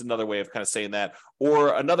FIRE is another way of kind of saying that.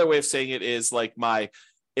 Or another way of saying it is like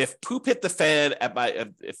if poop hit the fan at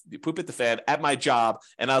my job,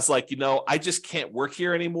 and I was like, I just can't work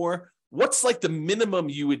here anymore. What's like the minimum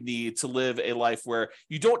you would need to live a life where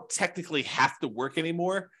you don't technically have to work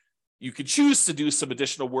anymore? You could choose to do some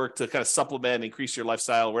additional work to kind of supplement, increase your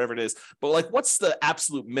lifestyle, whatever it is. But like, what's the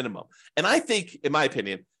absolute minimum? And I think, in my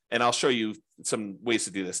opinion, and I'll show you some ways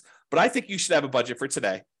to do this, but I think you should have a budget for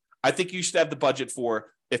today. I think you should have the budget for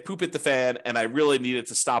if poop hit the fan and I really needed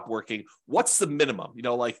to stop working, what's the minimum?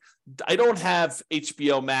 Like, I don't have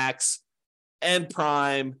HBO Max and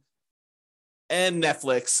Prime and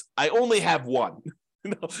Netflix. I only have one.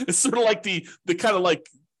 It's sort of like the kind of like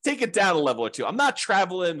take it down a level or two. I'm not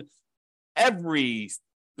traveling every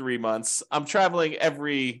 3 months. I'm traveling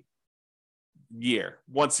every year,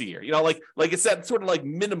 once a year, like it's that sort of like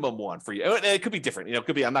minimum one for you. And it could be different, it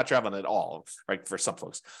could be I'm not traveling at all, right? For some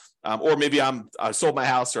folks, or maybe I sold my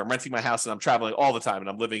house, or I'm renting my house and I'm traveling all the time and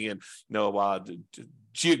I'm living in,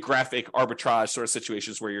 geographic arbitrage sort of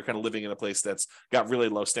situations where you're kind of living in a place that's got really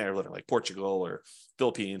low standard of living, like Portugal or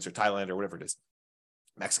Philippines or Thailand or whatever it is.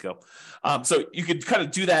 Mexico. So you could kind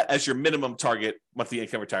of do that as your minimum target monthly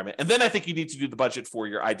income retirement. And then I think you need to do the budget for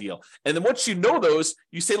your ideal. And then once you know those,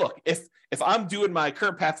 you say, look, if I'm doing my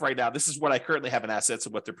current path right now, this is what I currently have in assets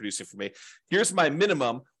and what they're producing for me. Here's my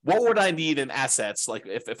minimum. What would I need in assets? Like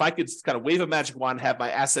if I could kind of wave a magic wand, have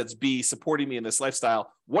my assets be supporting me in this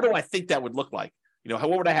lifestyle, what do I think that would look like?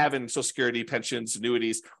 What would I have in Social Security, pensions,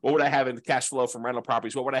 annuities? What would I have in cash flow from rental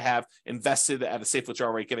properties? What would I have invested at a safe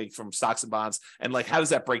withdrawal rate getting from stocks and bonds? And like, how does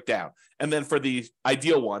that break down? And then for the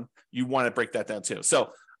ideal one, you want to break that down too.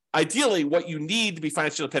 So ideally, what you need to be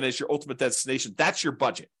financially independent is your ultimate destination. That's your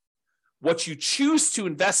budget. What you choose to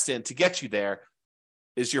invest in to get you there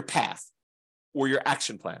is your path or your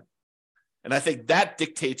action plan. And I think that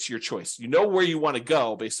dictates your choice. You know where you want to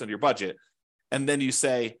go based on your budget. And then you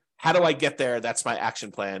say, how do I get there? That's my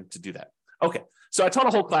action plan to do that. Okay, so I taught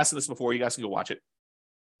a whole class of this before. You guys can go watch it.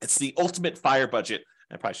 It's the ultimate FIRE budget.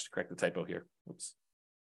 I probably should correct the typo here. Oops.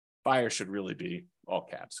 FIRE should really be all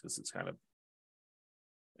caps because it's kind of,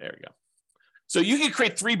 there we go. So you can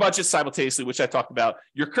create 3 budgets simultaneously, which I talked about.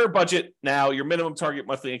 Your current budget now, your minimum target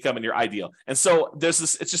monthly income, and your ideal. And so there's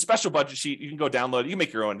this, it's a special budget sheet. You can go download it. You can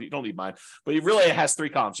make your own. You don't need mine. But it really has 3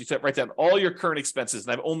 columns. You write down all your current expenses.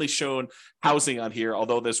 And I've only shown housing on here,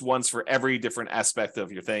 although there's ones for every different aspect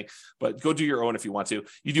of your thing. But go do your own if you want to.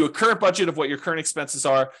 You do a current budget of what your current expenses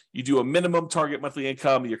are. You do a minimum target monthly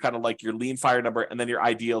income. You're kind of like your lean fire number, and then your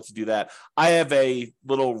ideal to do that. I have a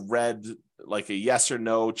little red, like a yes or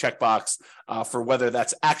no checkbox for whether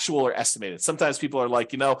that's actual or estimated. Sometimes people are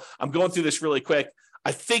like, I'm going through this really quick.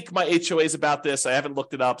 I think my HOA is about this. I haven't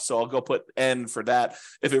looked it up, so I'll go put N for that.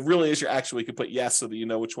 If it really is your actual, you can put yes so that you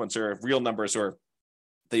know which ones are real numbers or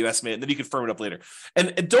that you estimate, and then you can firm it up later.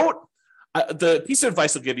 And don't, the piece of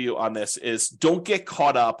advice I'll give you on this is don't get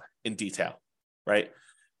caught up in detail, right?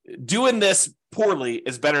 Doing this poorly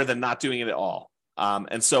is better than not doing it at all.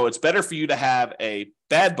 And so it's better for you to have a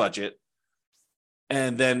bad budget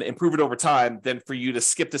and then improve it over time than for you to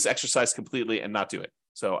skip this exercise completely and not do it.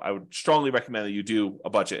 So I would strongly recommend that you do a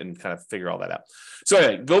budget and kind of figure all that out. So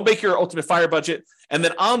anyway, go make your ultimate fire budget. And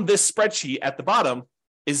then on this spreadsheet at the bottom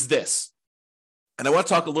is this. And I want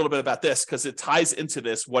to talk a little bit about this because it ties into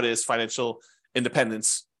this, what is financial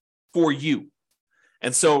independence for you.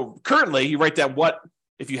 And so currently you write down what,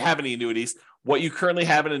 if you have any annuities, what you currently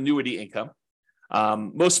have in annuity income.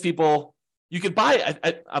 Most people, you could buy,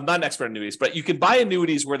 I'm not an expert in annuities, but you can buy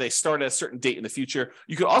annuities where they start at a certain date in the future.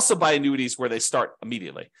 You could also buy annuities where they start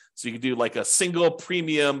immediately. So you can do like a single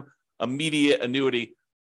premium immediate annuity.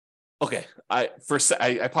 Okay, I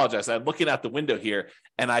apologize. I'm looking out the window here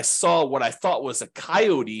and I saw what I thought was a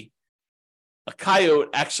coyote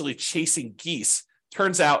actually chasing geese.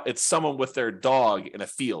 Turns out it's someone with their dog in a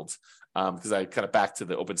field. Because I kind of back to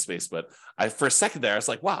the open space, but for a second there, I was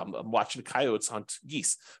like, wow, I'm watching coyotes hunt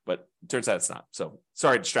geese, but it turns out it's not. So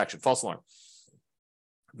sorry, distraction, false alarm.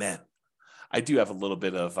 Man, I do have a little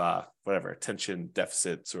bit of attention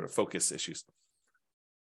deficit sort of focus issues.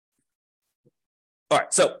 All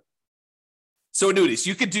right, so annuities,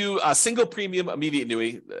 you could do a single premium immediate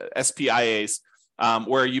annuity, SPIAs,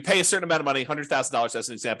 where you pay a certain amount of money, $100,000 as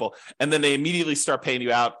an example, and then they immediately start paying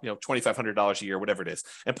you out, $2,500 a year, whatever it is.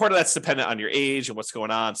 And part of that's dependent on your age and what's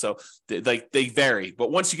going on. So they vary,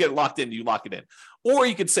 but once you get locked in, you lock it in. Or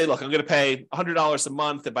you could say, look, I'm going to pay $100 a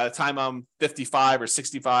month, and by the time I'm 55 or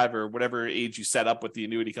 65 or whatever age you set up with the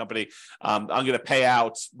annuity company, I'm going to pay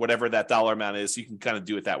out whatever that dollar amount is. You can kind of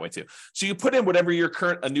do it that way too. So you put in whatever your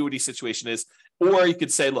current annuity situation is, or you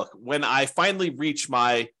could say, look, when I finally reach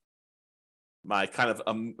my kind of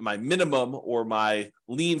my minimum or my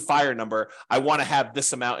lean fire number, I want to have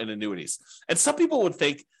this amount in annuities. And some people would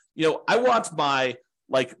think, I want my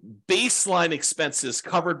like baseline expenses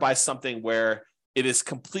covered by something where it is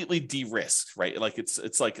completely de-risked, right? Like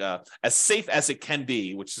it's like as safe as it can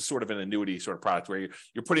be, which is sort of an annuity sort of product where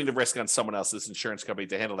you're putting the risk on someone else's insurance company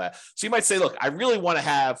to handle that. So you might say, look, I really want to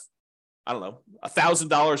have, I don't know,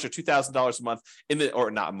 $1,000 or $2,000 a month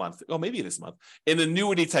or not a month. Oh, maybe it is a month in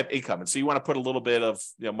annuity type income. And so you want to put a little bit of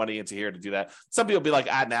money into here to do that. Some people will be like,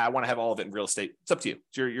 I want to have all of it in real estate. It's up to you.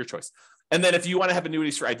 It's your choice. And then if you want to have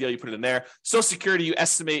annuities for ideal, you put it in there. Social Security, you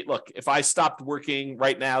estimate, look, if I stopped working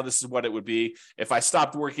right now, this is what it would be. If I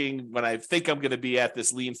stopped working when I think I'm going to be at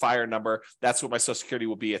this lean fire number, that's what my Social Security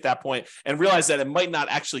will be at that point. And realize that it might not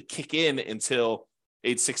actually kick in until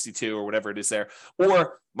age 62 or whatever it is there.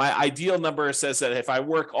 Or my ideal number says that if I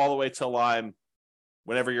work all the way till I'm,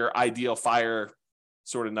 whenever your ideal fire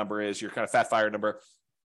sort of number is, your kind of fat fire number,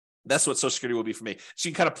 that's what Social Security will be for me. So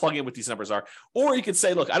you can kind of plug in what these numbers are. Or you could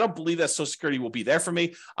say, look, I don't believe that Social Security will be there for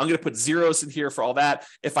me. I'm going to put zeros in here for all that.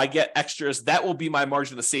 If I get extras, that will be my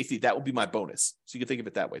margin of safety. That will be my bonus. So you can think of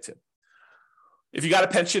it that way too. If you got a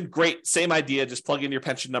pension, great. Same idea. Just plug in your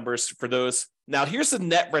pension numbers for those. Now, here's the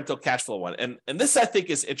net rental cash flow one. And this, I think,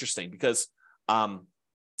 is interesting because let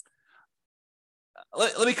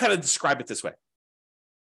me kind of describe it this way.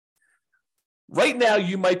 Right now,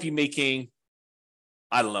 you might be making,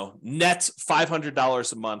 I don't know, net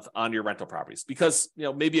 $500 a month on your rental properties because,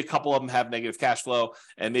 maybe a couple of them have negative cash flow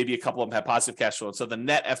and maybe a couple of them have positive cash flow. And so the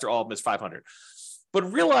net after all of them is 500.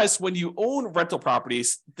 But realize when you own rental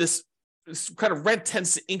properties, this kind of rent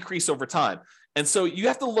tends to increase over time. And so you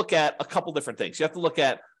have to look at a couple different things. You have to look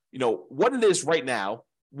at, what it is right now,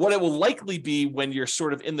 what it will likely be when you're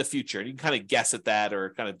sort of in the future. And you can kind of guess at that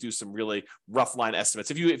or kind of do some really rough line estimates.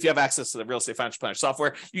 If you have access to the real estate financial planner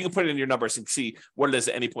software, you can put it in your numbers and see what it is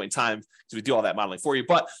at any point in time because we do all that modeling for you.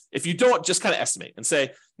 But if you don't, just kind of estimate and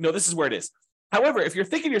say, this is where it is. However, if you're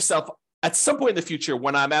thinking to yourself, at some point in the future,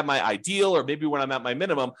 when I'm at my ideal or maybe when I'm at my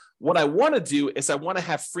minimum, what I want to do is I want to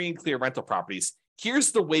have free and clear rental properties.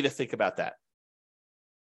 Here's the way to think about that.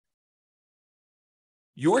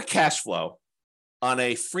 your cash flow on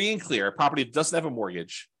a free and clear property that doesn't have a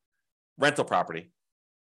mortgage, rental property,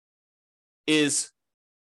 is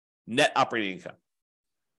net operating income.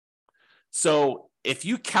 So if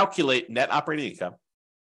you calculate net operating income,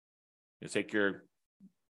 you take your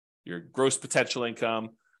gross potential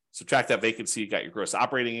income, subtract that vacancy, you got your gross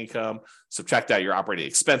operating income, subtract out your operating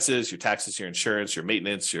expenses, your taxes, your insurance, your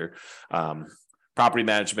maintenance, your property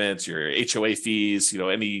management, your HOA fees,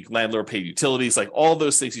 any landlord paid utilities, like all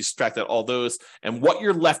those things, you subtract out all those. And what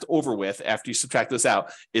you're left over with after you subtract those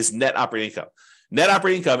out is net operating income. Net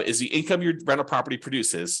operating income is the income your rental property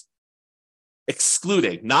produces,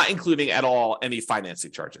 excluding, not including at all, any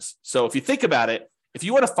financing charges. So if you think about it, if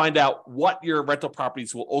you want to find out what your rental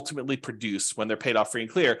properties will ultimately produce when they're paid off free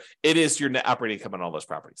and clear, it is your net operating income on all those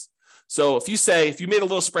properties. So if you made a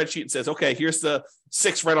little spreadsheet and says, okay, here's the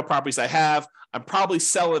 6 rental properties I have, I'm probably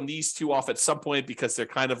selling these 2 off at some point because they're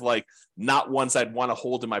kind of like not ones I'd want to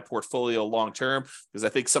hold in my portfolio long-term. Because I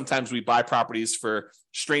think sometimes we buy properties for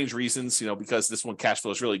strange reasons, because this one cash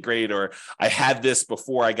flow is really great, or I had this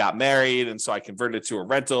before I got married and so I converted it to a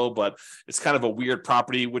rental, but it's kind of a weird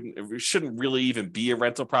property. It shouldn't really even be a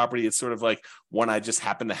rental property. It's sort of like one I just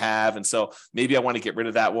happen to have. And so maybe I want to get rid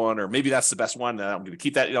of that one, or maybe that's the best one and I'm going to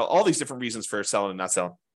keep that, all these different reasons for selling and not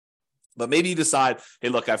selling. But maybe you decide, hey,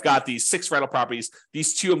 look, I've got these 6 rental properties.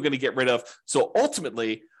 These 2 I'm going to get rid of. So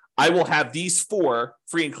ultimately, I will have these 4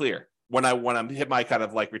 free and clear when I'm hit my kind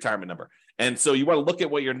of like retirement number. And so you want to look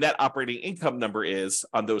at what your net operating income number is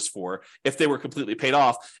on those 4 if they were completely paid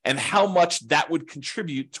off, and how much that would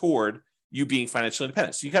contribute toward you being financially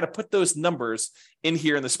independent. So you got to put those numbers in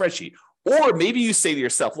here in the spreadsheet. Or maybe you say to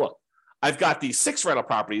yourself, look, I've got these 6 rental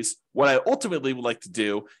properties. What I ultimately would like to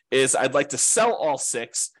do is I'd like to sell all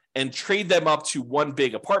 6 and trade them up to one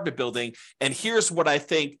big apartment building. And here's what I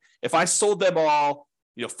think, if I sold them all,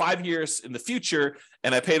 5 years in the future,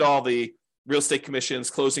 and I paid all the real estate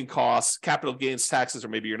commissions, closing costs, capital gains taxes, or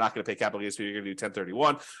maybe you're not going to pay capital gains, maybe you're going to do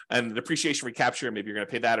 1031, and the depreciation recapture, maybe you're going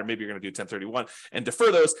to pay that, or maybe you're going to do 1031 and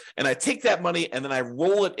defer those. And I take that money and then I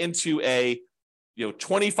roll it into a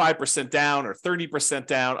 25% down or 30%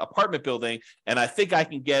 down apartment building, and I think I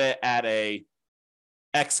can get it at a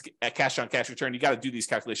X cash on cash return. You got to do these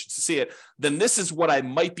calculations to see it. Then this is what I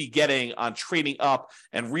might be getting on trading up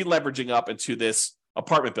and re-leveraging up into this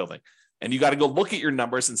apartment building. And you got to go look at your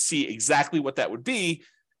numbers and see exactly what that would be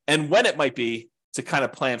and when it might be to kind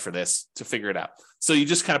of plan for this, to figure it out. So you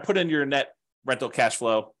just kind of put in your net rental cash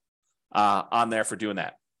flow on there for doing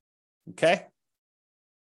that. Okay.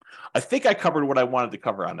 I think I covered what I wanted to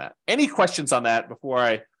cover on that. Any questions on that before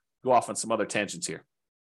I go off on some other tangents here?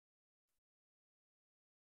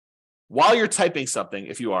 While you're typing something,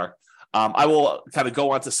 if you are, I will kind of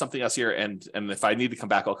go on to something else here, and if I need to come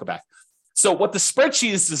back, I'll come back. So what the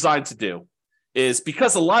spreadsheet is designed to do is,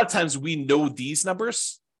 because a lot of times we know these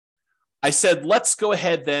numbers, I said, let's go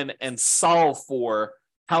ahead then and solve for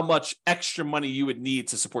how much extra money you would need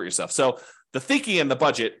to support yourself. So the thinking in the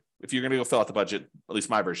budget, if you're going to go fill out the budget, at least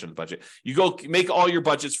my version of the budget, you go make all your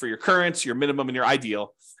budgets for your current, your minimum, and your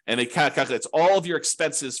ideal, and it kind of calculates all of your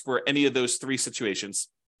expenses for any of those 3 situations.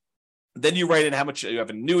 Then you write in how much you have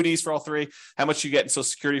in annuities for all 3, how much you get in Social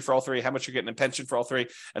Security for all 3, how much you're getting in pension for all 3,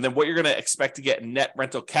 and then what you're going to expect to get in net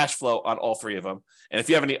rental cash flow on all 3 of them. And if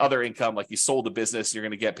you have any other income, like you sold a business, you're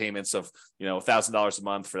going to get payments of $1,000 a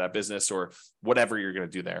month for that business, or whatever you're going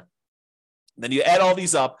to do there. Then you add all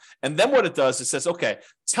these up, and then what it does, it says, okay,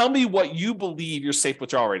 tell me what you believe your safe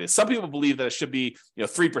withdrawal rate is. Some people believe that it should be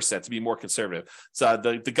 3% to be more conservative. So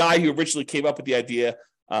the guy who originally came up with the idea,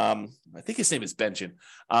 I think his name is Benjamin.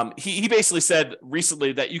 He basically said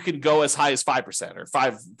recently that you can go as high as 5% or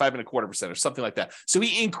 5.25% or something like that. So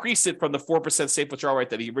he increased it from the 4% safe withdrawal rate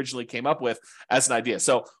that he originally came up with as an idea.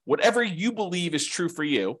 So whatever you believe is true for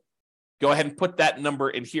you, go ahead and put that number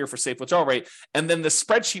in here for safe withdrawal rate. And then the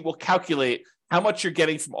spreadsheet will calculate how much you're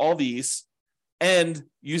getting from all these, and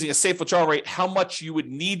using a safe withdrawal rate, how much you would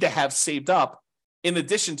need to have saved up in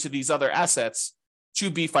addition to these other assets to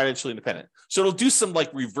be financially independent. So it'll do some like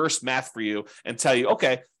reverse math for you and tell you,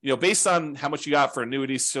 okay, based on how much you got for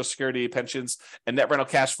annuities, Social Security, pensions, and net rental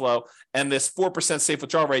cash flow, and this 4% safe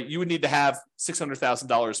withdrawal rate, you would need to have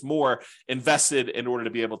 $600,000 more invested in order to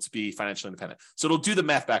be able to be financially independent. So it'll do the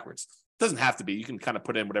math backwards. It doesn't have to be. You can kind of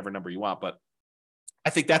put in whatever number you want, but I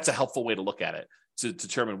think that's a helpful way to look at it to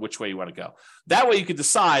determine which way you want to go. That way you can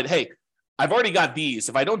decide, hey, I've already got these.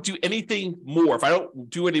 If I don't do anything more, if I don't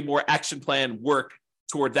do any more action plan work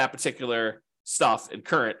toward that particular stuff in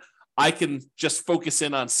current, I can just focus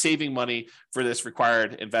in on saving money for this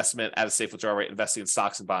required investment at a safe withdrawal rate, investing in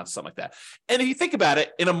stocks and bonds, something like that. And if you think about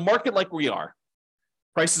it, in a market like we are,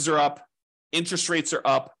 prices are up, interest rates are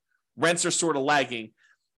up, rents are sort of lagging.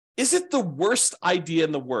 Is it the worst idea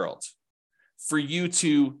in the world for you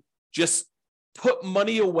to just put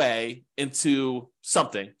money away into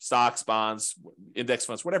something, stocks, bonds, index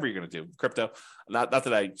funds, whatever you're going to do, crypto? Not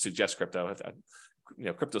that I suggest crypto.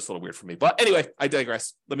 Crypto's a little weird for me. But anyway, I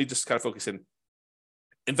digress. Let me just kind of focus in.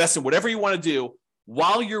 Invest in whatever you want to do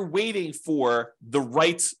while you're waiting for the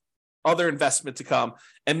right other investment to come.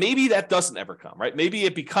 And maybe that doesn't ever come, right? Maybe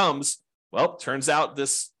it becomes, well, turns out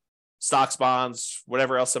this stocks, bonds,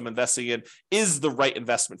 whatever else I'm investing in is the right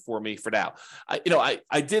investment for me for now. I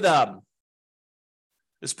did, this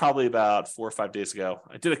is probably about 4 or 5 days ago.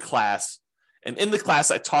 I did a class, and in the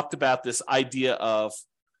class, I talked about this idea of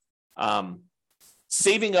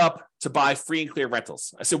saving up to buy free and clear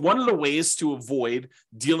rentals. I said, one of the ways to avoid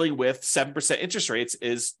dealing with 7% interest rates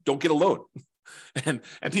is don't get a loan. and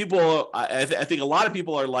people, I think a lot of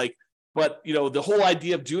people are like, but the whole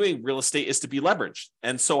idea of doing real estate is to be leveraged.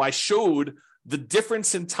 And so I showed the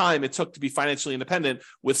difference in time it took to be financially independent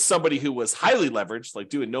with somebody who was highly leveraged, like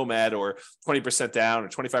doing Nomad or 20% down or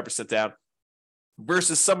 25% down,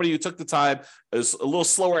 versus somebody who took the time, it was a little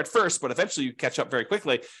slower at first, but eventually you catch up very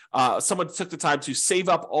quickly. Someone took the time to save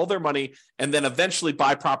up all their money and then eventually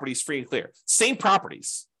buy properties free and clear. Same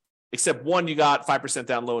properties, except one, you got 5%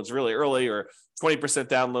 down loans really early, or 20%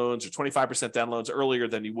 down loans or 25% down loans earlier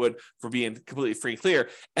than you would for being completely free and clear.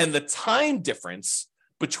 And the time difference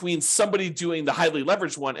between somebody doing the highly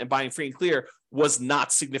leveraged one and buying free and clear was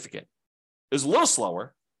not significant. It was a little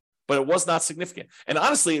slower, but it was not significant. And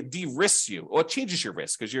honestly, it de-risks you, or it changes your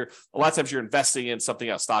risk, because a lot of times you're investing in something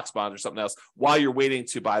else, stocks, bonds, or something else, while you're waiting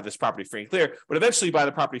to buy this property free and clear. But eventually you buy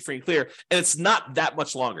the property free and clear, and it's not that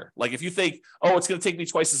much longer. Like if you think, oh, it's going to take me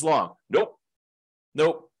twice as long. Nope.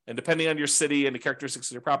 And depending on your city and the characteristics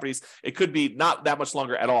of your properties, it could be not that much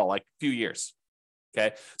longer at all, like a few years.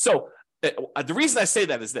 Okay. So the reason I say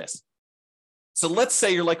that is this. So let's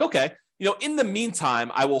say you're like, okay, in the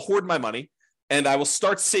meantime, I will hoard my money and I will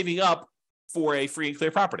start saving up for a free and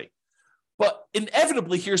clear property. But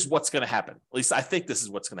inevitably, here's what's going to happen. At least I think this is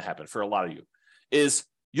what's going to happen for a lot of you, is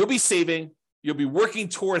you'll be saving, you'll be working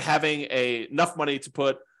toward having enough money to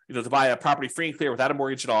put, to buy a property free and clear without a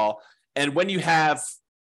mortgage at all. And when you have,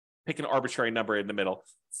 pick an arbitrary number in the middle,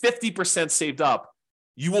 50% saved up,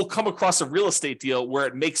 you will come across a real estate deal where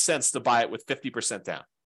it makes sense to buy it with 50% down.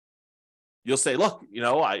 You'll say, look,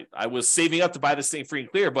 I was saving up to buy this thing free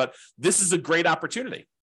and clear, but this is a great opportunity.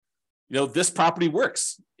 This property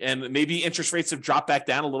works. And maybe interest rates have dropped back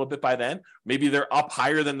down a little bit by then. Maybe they're up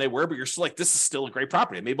higher than they were, but you're still like, this is still a great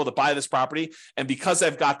property. I'm able to buy this property. And because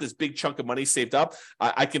I've got this big chunk of money saved up,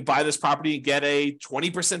 I can buy this property and get a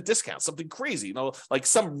 20% discount, something crazy, like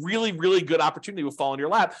some really, really good opportunity will fall in your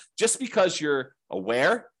lap just because you're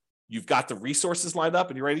aware, you've got the resources lined up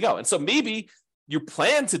and you're ready to go. And so maybe you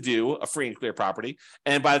plan to do a free and clear property.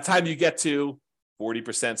 And by the time you get to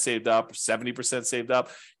 40% saved up, 70% saved up,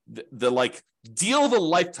 the deal of a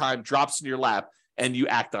lifetime drops in your lap and you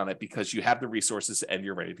act on it because you have the resources and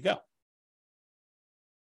you're ready to go.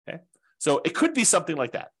 Okay. So it could be something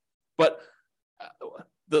like that. But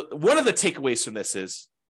one of the takeaways from this is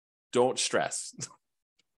don't stress,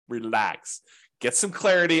 relax, get some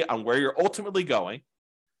clarity on where you're ultimately going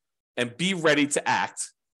and be ready to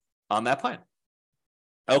act on that plan.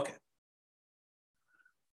 Okay.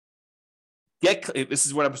 This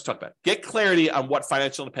is what I was talking about. Get clarity on what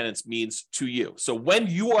financial independence means to you. So when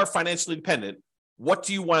you are financially independent, what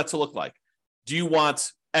do you want it to look like? Do you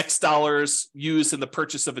want X dollars used in the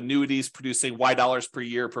purchase of annuities producing Y dollars per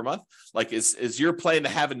year per month? Like is your plan to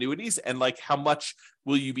have annuities, and how much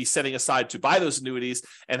will you be setting aside to buy those annuities,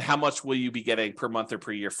 and how much will you be getting per month or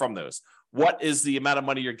per year from those? What is the amount of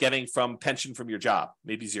money you're getting from pension from your job?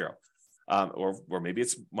 Maybe zero. Or maybe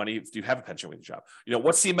it's money if you have a pension with your job.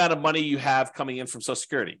 What's the amount of money you have coming in from Social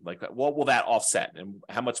Security? What will that offset, and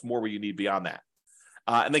how much more will you need beyond that?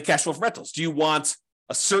 And then cash flow from rentals. Do you want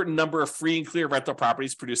a certain number of free and clear rental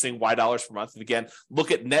properties producing Y dollars per month? And again,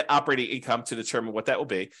 look at net operating income to determine what that will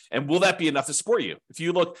be. And will that be enough to support you? If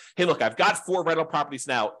you look, hey, look, I've got 4 rental properties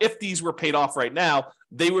now. If these were paid off right now,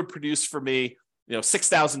 they would produce for me,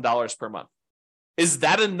 $6,000 per month. Is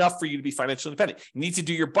that enough for you to be financially independent? You need to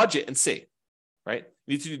do your budget and see, right?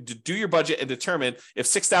 You need to do your budget and determine if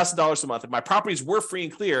 $6,000 a month, if my properties were free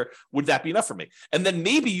and clear, would that be enough for me? And then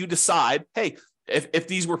maybe you decide, hey, if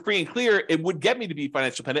these were free and clear, it would get me to be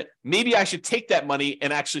financially independent. Maybe I should take that money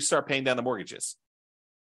and actually start paying down the mortgages.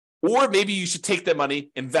 Or maybe you should take that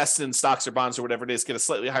money, invest in stocks or bonds or whatever it is, get a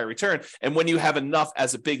slightly higher return. And when you have enough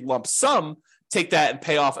as a big lump sum, take that and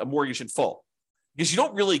pay off a mortgage in full. Because you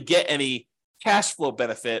don't really get any cash flow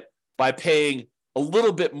benefit by paying a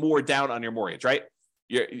little bit more down on your mortgage, right?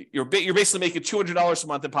 You're basically making $200 a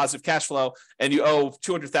month in positive cash flow, and you owe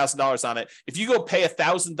 $200,000 on it. If you go pay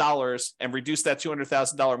 $1,000 and reduce that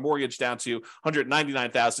 $200,000 mortgage down to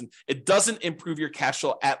 $199,000, it doesn't improve your cash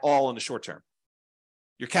flow at all in the short term.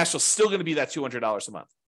 Your cash flow is still going to be that $200 a month.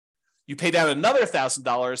 You pay down another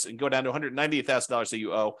 $1,000 and go down to $198,000 that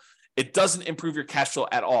you owe. It doesn't improve your cash flow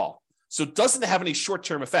at all. So it doesn't have any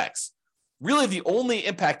short-term effects. Really, the only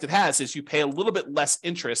impact it has is you pay a little bit less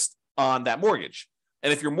interest on that mortgage.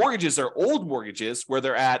 And if your mortgages are old mortgages where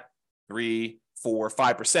they're at 3, 4,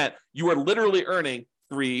 5%, you are literally earning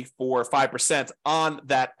 3, 4, 5% on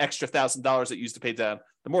that extra $1,000 that you used to pay down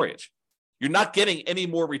the mortgage. You're not getting any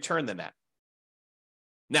more return than that.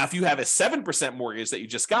 Now, if you have a 7% mortgage that you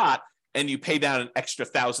just got and you pay down an extra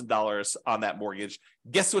 $1,000 on that mortgage,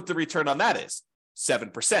 guess what the return on that is?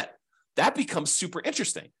 7%. That becomes super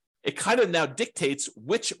interesting. It kind of now dictates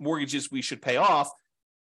which mortgages we should pay off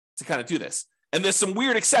to kind of do this. And there's some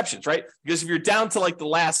weird exceptions, right? Because if you're down to like the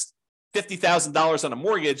last $50,000 on a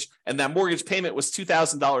mortgage and that mortgage payment was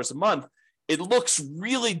 $2,000 a month, it looks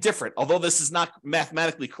really different. Although this is not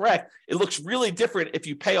mathematically correct, it looks really different if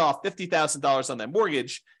you pay off $50,000 on that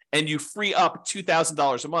mortgage and you free up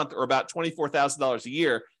 $2,000 a month or about $24,000 a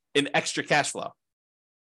year in extra cash flow,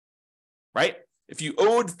 right? If you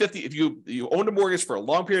owned if you owned a mortgage for a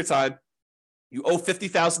long period of time, you owe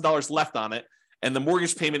 $50,000 left on it, and the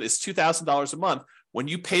mortgage payment is $2,000 a month. When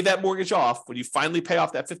you pay that mortgage off, when you finally pay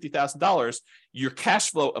off that $50,000, your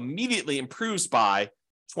cash flow immediately improves by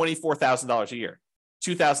 $24,000 a year,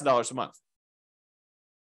 $2,000 a month.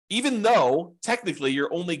 Even though technically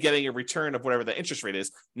you're only getting a return of whatever the interest rate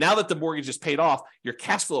is, now that the mortgage is paid off, your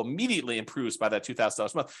cash flow immediately improves by that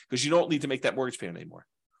 $2,000 a month because you don't need to make that mortgage payment anymore.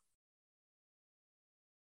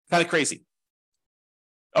 Kind of crazy.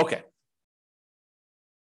 Okay.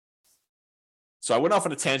 So I went off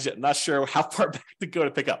on a tangent. I'm not sure how far back to go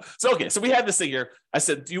to pick up. So, okay. So we had this thing here. I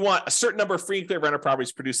said, do you want a certain number of free and clear rental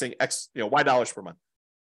properties producing X, Y dollars per month?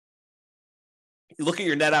 You look at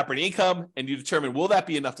your net operating income and you determine, will that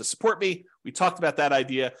be enough to support me? We talked about that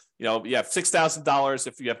idea. You have $6,000.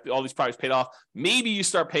 If you have all these properties paid off, maybe you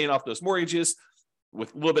start paying off those mortgages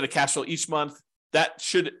with a little bit of cash flow each month. That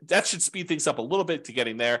should speed things up a little bit to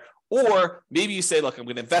getting there. Or maybe you say, look, I'm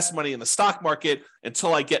going to invest money in the stock market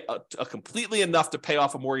until I get a completely enough to pay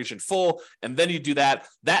off a mortgage in full. And then you do that.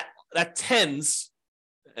 That tends,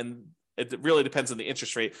 and it really depends on the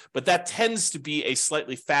interest rate, but that tends to be a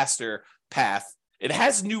slightly faster path. It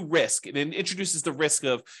has new risk and it introduces the risk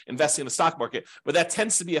of investing in the stock market, but that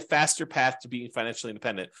tends to be a faster path to being financially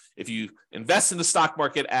independent. If you invest in the stock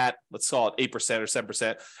market at, let's call it 8% or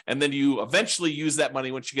 7%, and then you eventually use that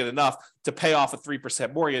money once you get enough to pay off a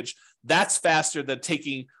 3% mortgage, that's faster than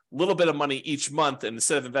taking a little bit of money each month. And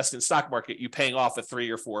instead of investing in the stock market, you paying off a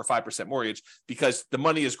 3 or 4 or 5% mortgage because the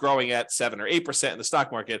money is growing at 7 or 8% in the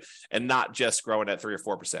stock market and not just growing at 3 or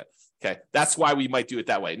 4%. Okay. That's why we might do it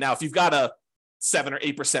that way. Now, if you've got a 7 or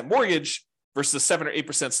 8% mortgage versus a 7 or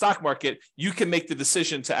 8% stock market, you can make the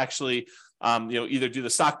decision to actually, either do the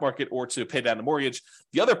stock market or to pay down the mortgage.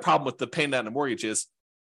 The other problem with the paying down the mortgage is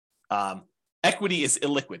equity is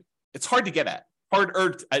illiquid. It's hard to get at.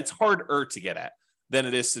 It's harder to get at than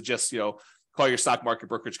it is to just call your stock market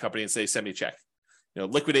brokerage company and say, send me a check.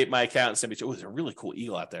 Liquidate my account and send me a check. Oh, there's a really cool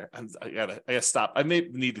eagle out there. I gotta stop. I may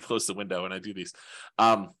need to close the window when I do these.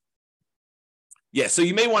 Yeah, so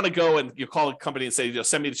you may want to go and you call a company and say,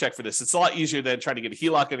 send me the check for this. It's a lot easier than trying to get a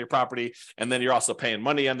HELOC on your property, and then you're also paying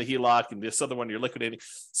money on the HELOC, and this other one you're liquidating.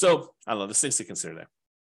 So I don't know, there's things to consider there.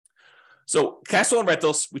 So cash flow and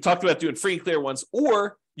rentals, we talked about doing free and clear ones,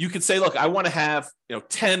 or you could say, look, I want to have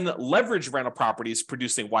 10 leverage rental properties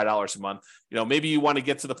producing Y dollars a month. Maybe you want to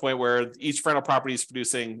get to the point where each rental property is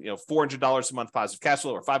producing $400 a month positive cash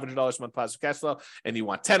flow or $500 a month positive cash flow, and you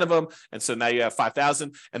want 10 of them. And so now you have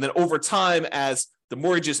 5,000. And then over time, as the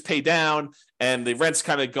mortgages pay down and the rents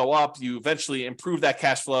kind of go up, you eventually improve that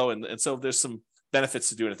cash flow. And so there's some benefits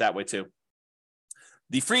to doing it that way too.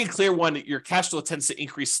 The free and clear one, your cash flow tends to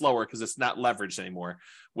increase slower because it's not leveraged anymore.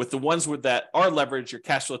 With the ones that are leveraged, your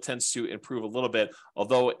cash flow tends to improve a little bit,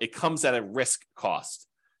 although it comes at a risk cost.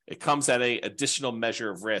 It comes at an additional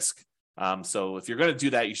measure of risk. So if you're going to do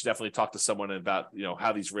that, you should definitely talk to someone about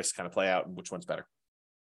how these risks kind of play out and which one's better.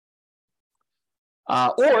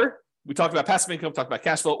 Or we talked about passive income, talked about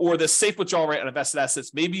cash flow, or the safe withdrawal rate on invested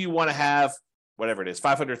assets. Maybe you want to have whatever it is,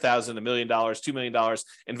 $500,000, $1 million, $2 million,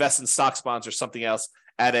 invest in stocks, bonds, or something else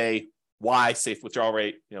at a Y, safe withdrawal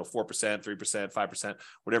rate, 4%, 3%, 5%,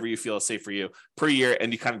 whatever you feel is safe for you per year,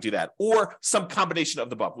 and you kind of do that. Or some combination of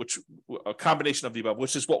the above, which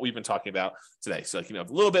is what we've been talking about today. So a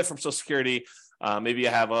little bit from Social Security, maybe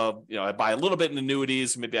I have I buy a little bit in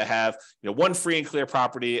annuities, maybe I have, one free and clear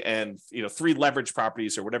property and, 3 leverage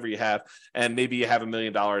properties or whatever you have, and maybe you have $1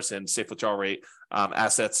 million in safe withdrawal rate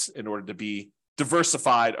assets in order to be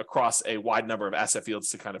diversified across a wide number of asset fields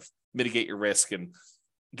to kind of mitigate your risk and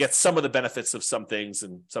get some of the benefits of some things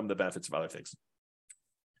and some of the benefits of other things.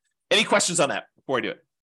 Any questions on that before I do it?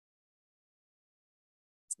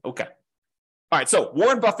 Okay. All right. So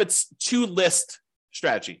Warren Buffett's 2-list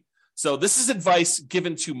strategy. So this is advice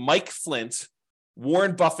given to Mike Flint,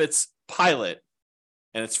 Warren Buffett's pilot,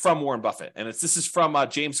 and it's from Warren Buffett. And this is from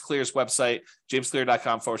James Clear's website,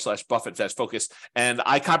 jamesclear.com/Buffett-focus. And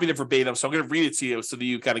I copied it verbatim, so I'm going to read it to you so that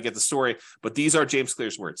you kind of get the story. But these are James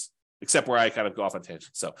Clear's words, except where I kind of go off on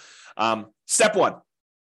tangent. So step 1,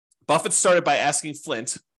 Buffett started by asking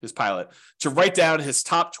Flint, his pilot, to write down his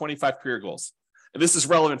top 25 career goals. And this is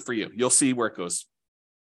relevant for you. You'll see where it goes.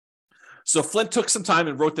 So Flint took some time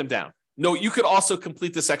and wrote them down. Note, you could also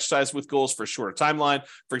complete this exercise with goals for a shorter timeline.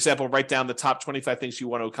 For example, write down the top 25 things you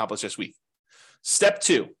want to accomplish this week. Step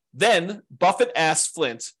 2, then Buffett asked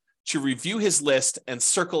Flint to review his list and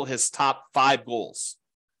circle his top 5 goals.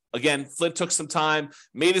 Again, Flint took some time,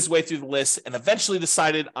 made his way through the list, and eventually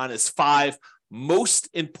decided on his 5 most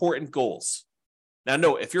important goals. Now,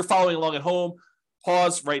 note, if you're following along at home,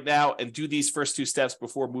 pause right now and do these first 2 steps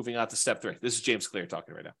before moving on to step 3. This is James Clear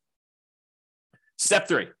talking right now. Step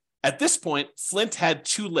 3. At this point, Flint had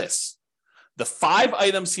 2 lists. The 5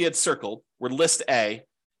 items he had circled were list A,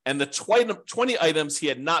 and the 20 items he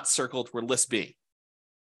had not circled were list B.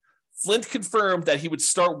 Flint confirmed that he would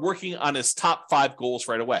start working on his top 5 goals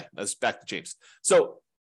right away. That's back to James. So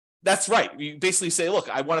that's right. You basically say, look,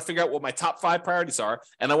 I want to figure out what my top 5 priorities are,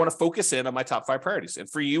 and I want to focus in on my top 5 priorities. And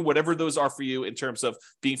for you, whatever those are for you in terms of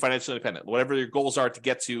being financially independent, whatever your goals are to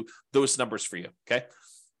get to those numbers for you. Okay.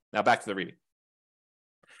 Now back to the reading.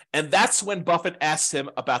 And that's when Buffett asked him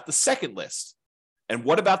about the second list. And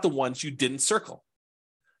what about the ones you didn't circle?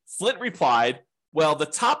 Flint replied, well, the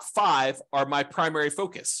top 5 are my primary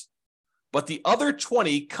focus, but the other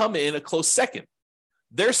 20 come in a close second.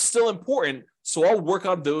 They're still important, so I'll work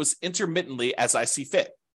on those intermittently as I see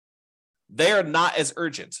fit. They are not as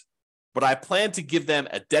urgent, but I plan to give them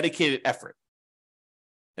a dedicated effort.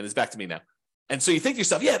 And it's back to me now. And so you think to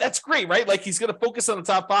yourself, yeah, that's great, right? Like he's going to focus on the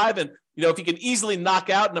top 5. And, if he can easily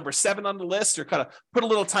knock out number 7 on the list or kind of put a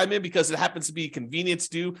little time in because it happens to be convenient to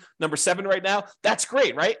do number 7 right now, that's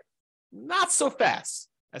great, right? Not so fast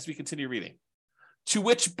as we continue reading. To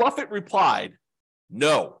which Buffett replied,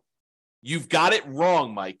 no, you've got it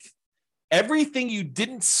wrong, Mike. Everything you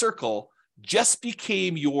didn't circle just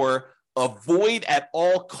became your avoid at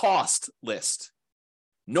all cost list.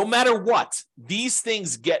 No matter what, these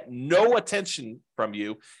things get no attention from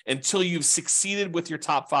you until you've succeeded with your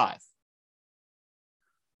top 5.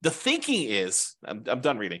 The thinking is, I'm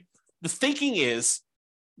done reading. The thinking is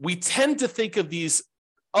we tend to think of these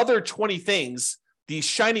other 20 things, these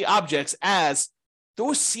shiny objects, as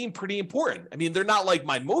those seem pretty important. I mean, they're not like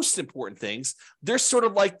my most important things. They're sort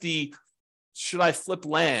of like the, should I flip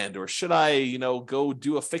land, or should I, go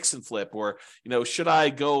do a fix and flip, or, should I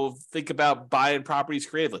go think about buying properties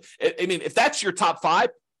creatively? I mean, if that's your top 5,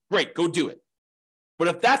 great, go do it. But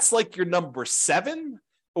if that's like your number 7,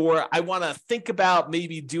 or I want to think about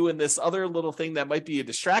maybe doing this other little thing that might be a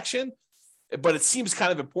distraction, but it seems kind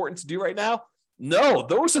of important to do right now, no,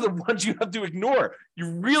 those are the ones you have to ignore. You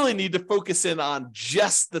really need to focus in on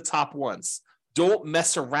just the top ones. Don't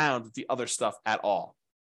mess around with the other stuff at all.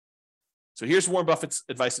 So here's Warren Buffett's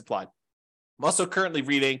advice applied. I'm also currently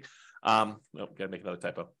reading, got to make another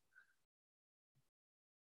typo.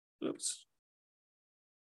 Oops.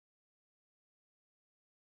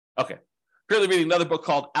 Okay. Currently reading another book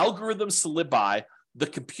called Algorithms to Live By, The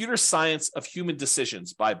Computer Science of Human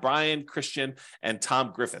Decisions by Brian Christian and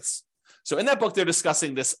Tom Griffiths. So in that book, they're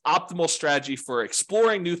discussing this optimal strategy for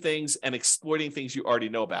exploring new things and exploiting things you already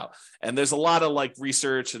know about. And there's a lot of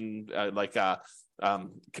research and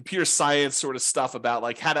computer science sort of stuff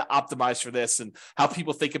about how to optimize for this and how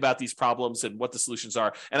people think about these problems and what the solutions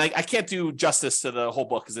are. And I can't do justice to the whole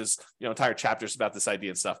book because there's entire chapters about this idea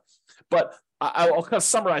and stuff. But I'll kind of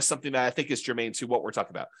summarize something that I think is germane to what we're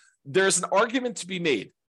talking about. There's an argument to be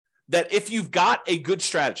made that if you've got a good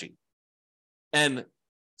strategy and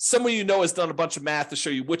someone has done a bunch of math to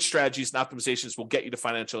show you which strategies and optimizations will get you to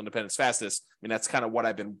financial independence fastest. I mean, that's kind of what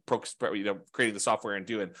I've been creating the software and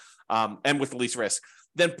doing, and with the least risk.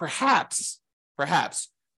 Then perhaps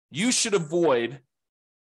you should avoid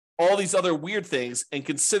all these other weird things and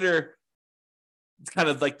consider kind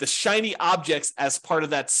of like the shiny objects as part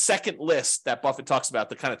of that second list that Buffett talks about,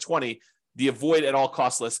 the kind of 20, the avoid at all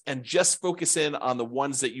cost list, and just focus in on the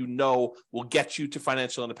ones that you know will get you to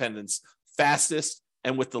financial independence fastest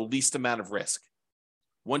and with the least amount of risk.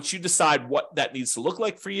 Once you decide what that needs to look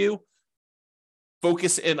like for you,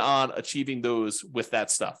 focus in on achieving those with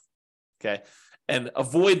that stuff, okay? And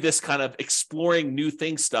avoid this kind of exploring new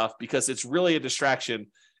things stuff because it's really a distraction.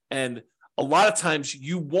 And a lot of times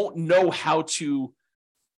you won't know how to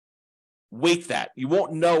weight that. You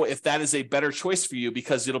won't know if that is a better choice for you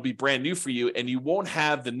because it'll be brand new for you, and you won't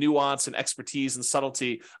have the nuance and expertise and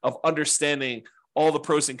subtlety of understanding all the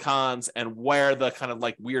pros and cons and where the kind of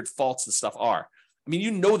like weird faults and stuff are. I mean,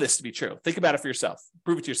 you know this to be true. Think about it for yourself.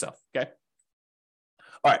 Prove it to yourself, okay?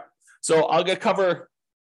 All right, so I want to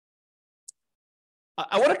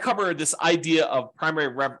cover this idea of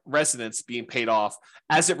primary residence being paid off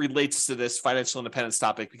as it relates to this financial independence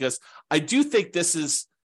topic, because I do think this is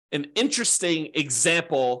an interesting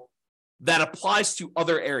example that applies to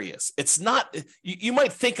other areas. It's not, you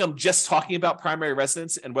might think I'm just talking about primary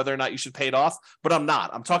residence and whether or not you should pay it off, but I'm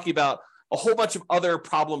not. I'm talking about a whole bunch of other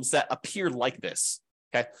problems that appear like this.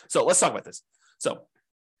 Okay, so let's talk about this. So,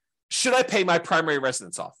 should I pay my primary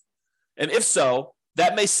residence off? And if so,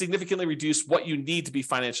 that may significantly reduce what you need to be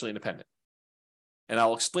financially independent. And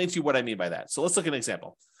I'll explain to you what I mean by that. So let's look at an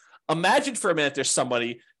example. Imagine for a minute there's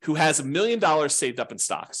somebody who has $1 million saved up in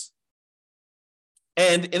stocks.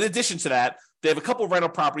 And in addition to that, they have a couple of rental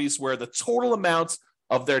properties where the total amount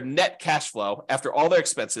of their net cash flow after all their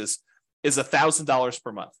expenses is $1,000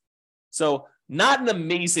 per month. So not an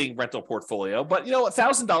amazing rental portfolio, but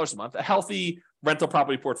 $1,000 a month, a healthy rental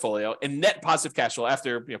property portfolio, and net positive cash flow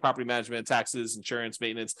after property management, taxes, insurance,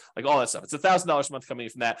 maintenance, like all that stuff. It's $1,000 a month coming in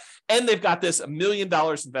from that. And they've got this $1 million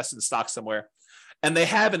invested in stocks somewhere. And they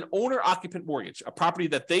have an owner-occupant mortgage, a property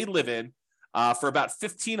that they live in for about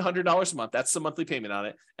 $1,500 a month. That's the monthly payment on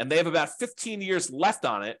it. And they have about 15 years left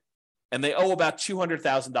on it, and they owe about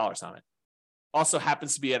 $200,000 on it. Also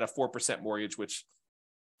happens to be at a 4% mortgage, which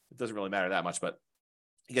it doesn't really matter that much, but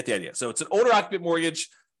you get the idea. So it's an owner-occupant mortgage,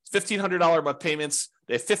 $1,500 a month payments.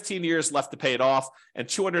 They have 15 years left to pay it off and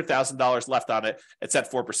 $200,000 left on it. It's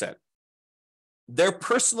at 4%. Their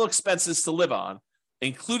personal expenses to live on,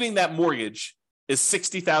 including that mortgage, is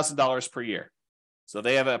 $60,000 per year. So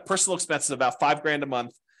they have a personal expense of about $5,000 a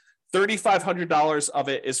month. $3,500 of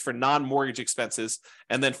it is for non-mortgage expenses.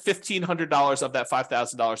 And then $1,500 of that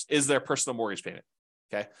 $5,000 is their personal mortgage payment.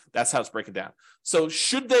 Okay, that's how it's breaking down. So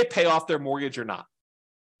should they pay off their mortgage or not?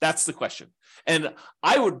 That's the question. And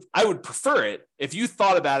I would prefer it if you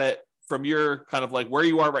thought about it from your kind of like where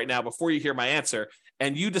you are right now before you hear my answer,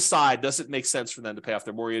 and you decide, does it make sense for them to pay off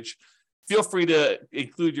their mortgage? Feel free to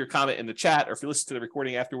include your comment in the chat, or if you listen to the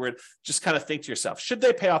recording afterward, just kind of think to yourself, should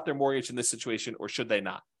they pay off their mortgage in this situation or should they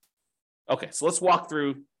not? Okay, so let's walk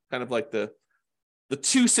through kind of like the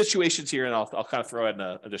two situations here, and I'll kind of throw in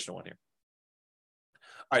an additional one here.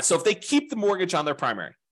 All right, so if they keep the mortgage on their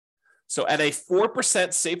primary, so at a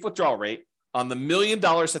 4% safe withdrawal rate on the $1 million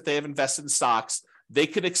that they have invested in stocks, they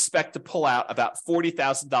could expect to pull out about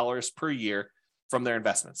 $40,000 per year from their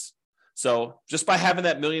investments. So just by having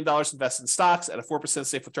that $1 million invested in stocks at a 4%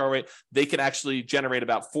 safe withdrawal rate, they can actually generate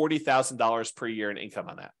about $40,000 per year in income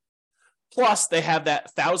on that. Plus, they have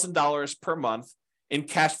that $1,000 per month in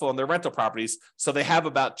cash flow on their rental properties. So they have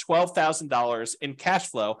about $12,000 in cash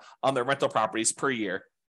flow on their rental properties per year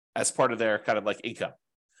as part of their kind of like income.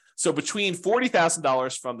 So between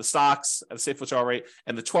 $40,000 from the stocks at a safe withdrawal rate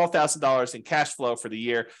and the $12,000 in cash flow for the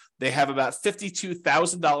year, they have about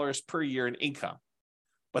 $52,000 per year in income,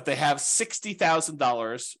 but they have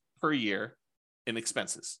 $60,000 per year in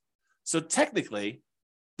expenses. So technically,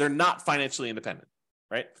 they're not financially independent,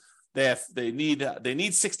 right? They need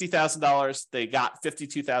 $60,000. They got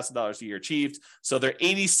 $52,000 a year achieved. So they're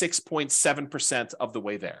 86.7% of the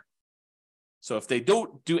way there. So if they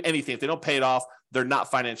don't do anything, if they don't pay it off, they're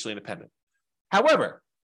not financially independent. However,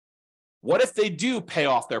 what if they do pay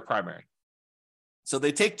off their primary? So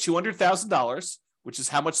they take $200,000, which is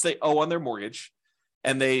how much they owe on their mortgage,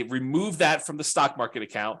 and they remove that from the stock market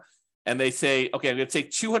account. And they say, okay, I'm going to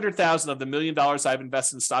take $200,000 of the $1 million I've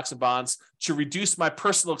invested in stocks and bonds to reduce my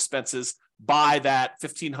personal expenses by that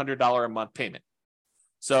 $1,500 a month payment.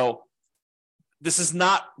 So this is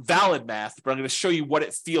not valid math, but I'm going to show you what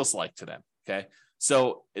it feels like to them. Okay.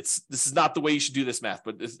 So this is not the way you should do this math,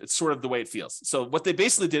 but it's sort of the way it feels. So what they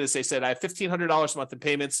basically did is they said, I have $1,500 a month in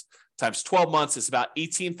payments times 12 months is about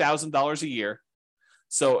 $18,000 a year.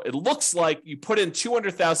 So it looks like you put in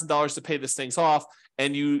 $200,000 to pay this things off,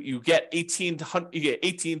 and you get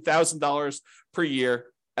 $18,000 per year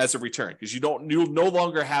as a return because you'll no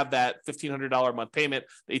longer have that $1,500 a month payment,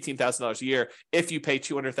 the $18,000 a year. If you pay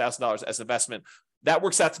 $200,000 as investment, that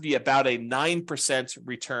works out to be about a 9%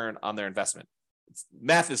 return on their investment.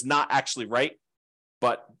 Math is not actually right,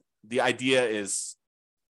 but the idea is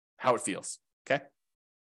how it feels. Okay.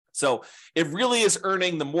 So it really is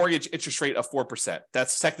earning the mortgage interest rate of 4%.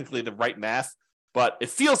 That's technically the right math, but it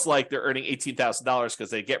feels like they're earning $18,000 because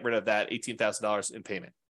they get rid of that $18,000 in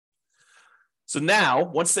payment. So now,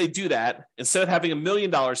 once they do that, instead of having $1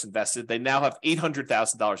 million invested, they now have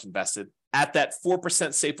 $800,000 invested at that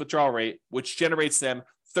 4% safe withdrawal rate, which generates them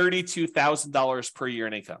 $32,000 per year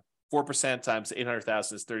in income. 4% times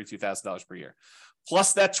 $800,000 is $32,000 per year.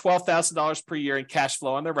 Plus that $12,000 per year in cash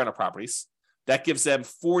flow on their rental properties. That gives them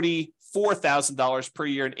 $44,000 per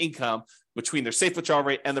year in income between their safe withdrawal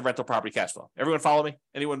rate and the rental property cash flow. Everyone follow me?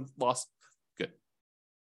 Anyone lost? Good.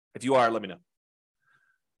 If you are, let me know.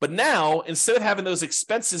 But now, instead of having those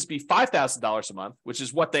expenses be $5,000 a month, which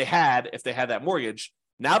is what they had if they had that mortgage,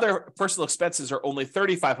 now their personal expenses are only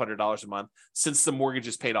 $3,500 a month since the mortgage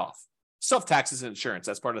is paid off. Still have taxes and insurance.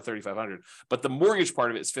 That's part of the $3,500. But the mortgage part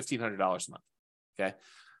of it is $1,500 a month. Okay.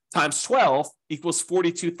 Times 12 equals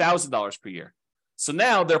 $42,000 per year. So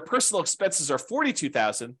now their personal expenses are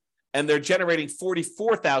 $42,000 and they're generating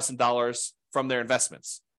 $44,000 from their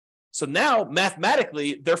investments. So now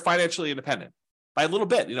mathematically, they're financially independent. By a little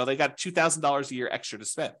bit, they got $2,000 a year extra to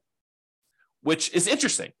spend, which is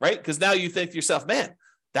interesting, right? Because now you think to yourself, man,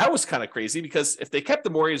 that was kind of crazy because if they kept the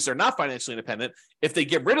mortgage, they're not financially independent. If they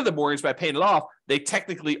get rid of the mortgage by paying it off, they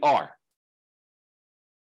technically are.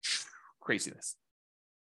 Craziness.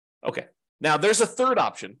 Okay. Now there's a third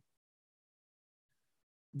option.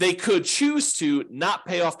 They could choose to not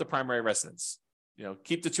pay off the primary residence,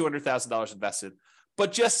 keep the $200,000 invested,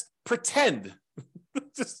 but just pretend.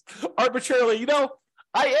 Just arbitrarily,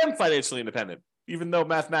 I am financially independent, even though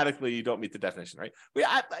mathematically you don't meet the definition, right?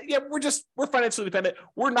 We're financially independent.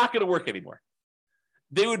 We're not going to work anymore.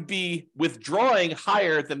 They would be withdrawing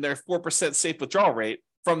higher than their 4% safe withdrawal rate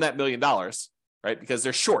from that $1 million, right? Because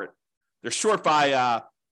they're short. They're short by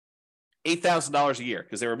 $8,000 a year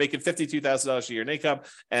because they were making $52,000 a year in income,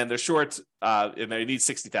 and they're short and they need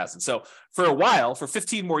 $60,000. So for a while, for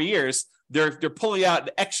 15 more years, they're pulling out an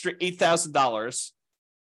extra $8,000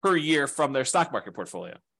 per year from their stock market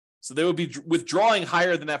portfolio. So they would be withdrawing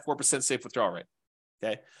higher than that 4% safe withdrawal rate.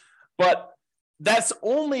 Okay. But that's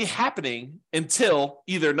only happening until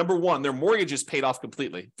either number one, their mortgage is paid off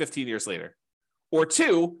completely 15 years later, or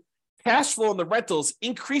two, cash flow in the rentals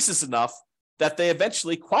increases enough that they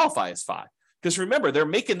eventually qualify as FI. Because remember, they're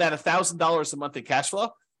making that $1,000 a month in cash flow.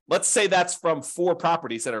 Let's say that's from 4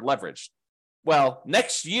 properties that are leveraged. Well,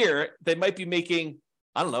 next year, they might be making,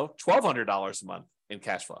 $1,200 a month in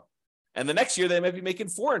cash flow. And the next year, they might be making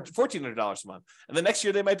 $1,400 a month. And the next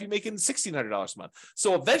year, they might be making $1,600 a month.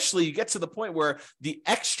 So eventually, you get to the point where the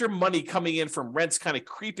extra money coming in from rents kind of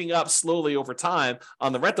creeping up slowly over time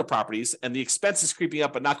on the rental properties, and the expenses creeping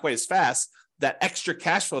up, but not quite as fast. That extra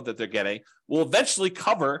cash flow that they're getting will eventually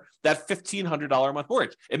cover that $1,500 a month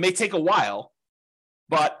mortgage. It may take a while,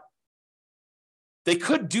 but they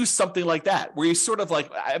could do something like that, where you sort of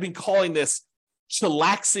I've been calling this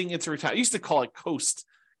chillaxing into retirement. I used to call it coast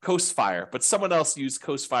fire, but someone else used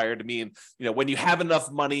coast fire to mean, when you have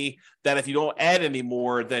enough money that if you don't add any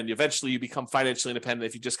more, then eventually you become financially independent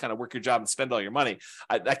if you just kind of work your job and spend all your money.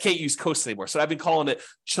 I can't use coast anymore. So I've been calling it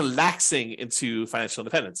chillaxing into financial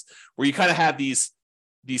independence, where you kind of have these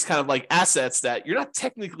kind of like assets that you're not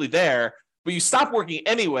technically there, but you stop working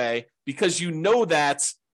anyway, because you know that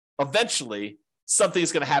eventually something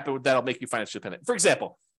is going to happen that'll make you financially independent. For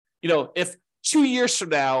example, if 2 years from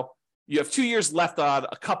now, you have 2 years left on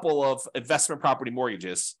a couple of investment property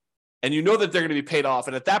mortgages, and you know that they're going to be paid off.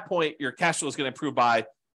 And at that point, your cash flow is going to improve by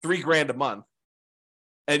 $3,000 a month.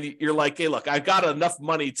 And you're like, hey, look, I've got enough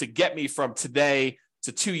money to get me from today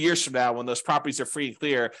to 2 years from now when those properties are free and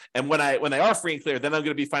clear. And when they are free and clear, then I'm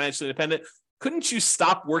going to be financially independent. Couldn't you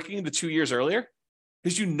stop working the 2 years earlier?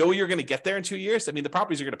 Because you know you're going to get there in 2 years. I mean, the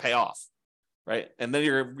properties are going to pay off, right? And then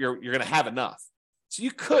you're going to have enough. So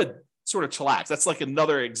you could sort of chillax. That's like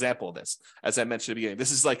another example of this, as I mentioned at the beginning.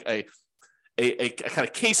 This is like a kind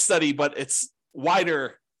of case study, but it's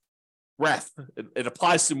wider breadth. It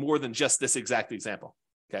applies to more than just this exact example.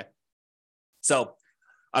 Okay. So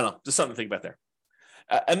I don't know, just something to think about there.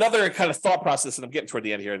 Another kind of thought process, and I'm getting toward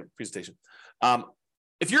the end here in the presentation.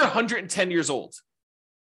 If you're 110 years old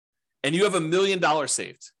and you have $1 million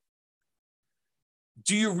saved,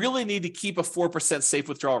 do you really need to keep a 4% safe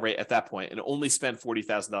withdrawal rate at that point and only spend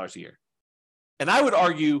 $40,000 a year? And I would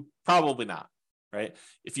argue probably not. right?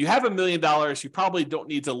 If you have $1 million, you probably don't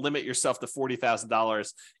need to limit yourself to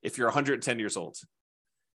 $40,000 if you're 110 years old.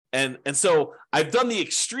 And so I've done the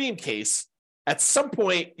extreme case. At some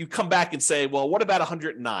point, you come back and say, well, what about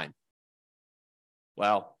 109?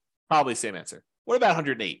 Well, probably same answer. What about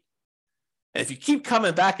 108? And if you keep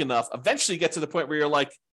coming back enough, eventually you get to the point where you're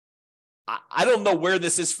like, I don't know where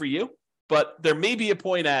this is for you, but there may be a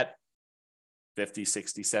point at 50,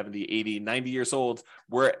 60, 70, 80, 90 years old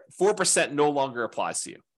where 4% no longer applies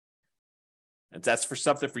to you. And that's for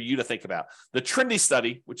something for you to think about. The Trinity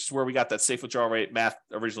study, which is where we got that safe withdrawal rate math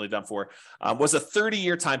originally done for, was a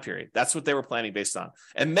 30-year time period. That's what they were planning based on.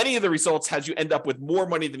 And many of the results had you end up with more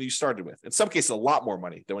money than you started with. In some cases, a lot more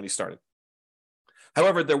money than when you started.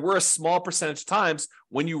 However, there were a small percentage of times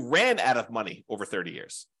when you ran out of money over 30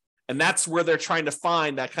 years. And that's where they're trying to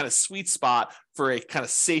find that kind of sweet spot for a kind of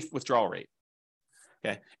safe withdrawal rate.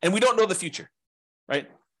 Okay. And we don't know the future, right?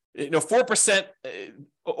 4%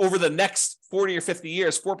 over the next 40 or 50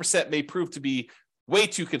 years, 4% may prove to be way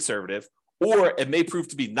too conservative, or it may prove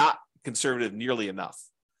to be not conservative nearly enough.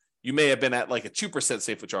 You may have been at like a 2%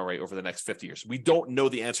 safe withdrawal rate over the next 50 years. We don't know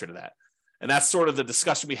the answer to that. And that's sort of the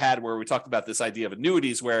discussion we had where we talked about this idea of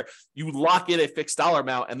annuities, where you lock in a fixed dollar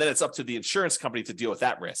amount and then it's up to the insurance company to deal with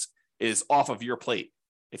that risk. It is off of your plate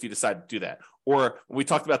if you decide to do that. Or we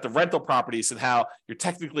talked about the rental properties and how you're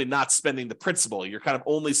technically not spending the principal. You're kind of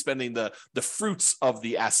only spending the fruits of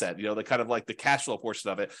the asset, the kind of like the cash flow portion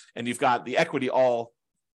of it. And you've got the equity all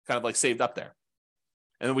kind of like saved up there.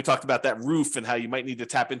 And then we talked about that roof and how you might need to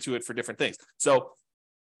tap into it for different things. So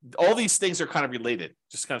all these things are kind of related,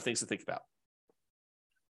 just kind of things to think about.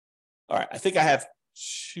 All right, I think I have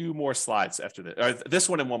 2 more slides after this, or this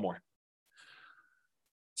one and one more.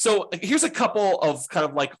 So here's a couple of kind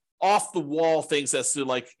of like off the wall things as to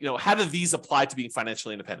like, how do these apply to being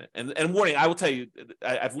financially independent? And warning, I will tell you,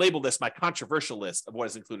 I've labeled this my controversial list of what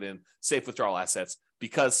is included in safe withdrawal assets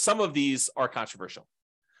because some of these are controversial.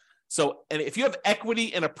 So, and if you have equity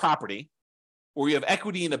in a property or you have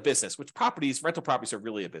equity in a business, which rental properties are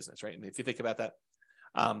really a business, right? And if you think about that,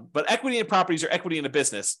 but equity in properties or equity in a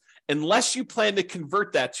business, unless you plan to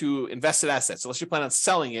convert that to invested assets, unless you plan on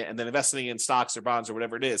selling it and then investing in stocks or bonds or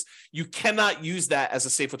whatever it is, you cannot use that as a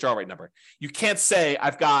safe withdrawal rate number. You can't say,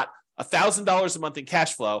 I've got $1,000 a month in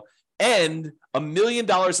cash flow and $1 million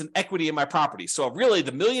in equity in my property. So really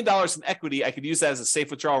the $1 million in equity, I could use that as a safe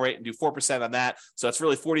withdrawal rate and do 4% on that. So that's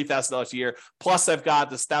really $40,000 a year. Plus I've got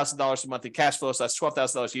this $1,000 a month in cash flow. So that's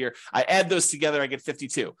 $12,000 a year. I add those together, I get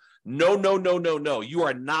 52. No. You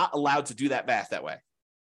are not allowed to do that math that way.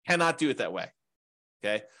 Cannot do it that way.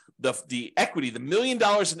 Okay. The equity, the $1 million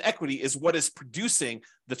in equity is what is producing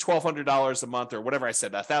the $1,200 a month or whatever I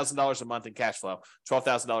said, $1,000 a month in cash flow,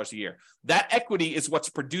 $12,000 a year. That equity is what's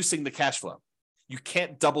producing the cash flow. You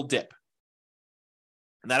can't double dip.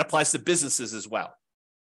 And that applies to businesses as well.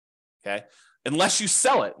 Okay. Unless you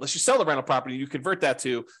sell the rental property, you convert that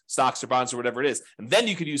to stocks or bonds or whatever it is. And then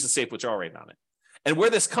you could use a safe withdrawal rate on it. And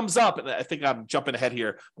where this comes up, and I think I'm jumping ahead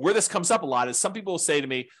here, where this comes up a lot is some people will say to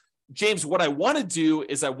me, James, what I want to do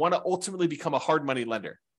is I want to ultimately become a hard money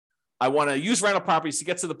lender. I want to use rental properties to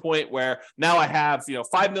get to the point where now I have,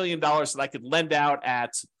 $5 million that I could lend out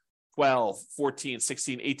at 12, 14,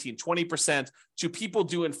 16, 18, 20% to people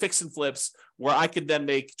doing fix and flips where I could then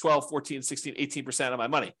make 12, 14, 16, 18% of my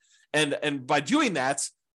money. And by doing that,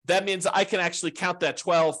 that means I can actually count that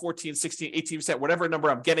 12, 14, 16, 18%, whatever number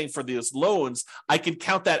I'm getting for those loans, I can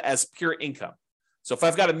count that as pure income. So if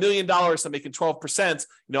I've got $1 million, I'm making 12%,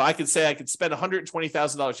 I can say I can spend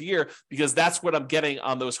 $120,000 a year because that's what I'm getting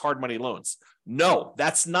on those hard money loans. No,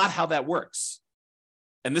 that's not how that works.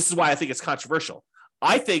 And this is why I think it's controversial.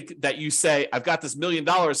 I think that you say, I've got this $1 million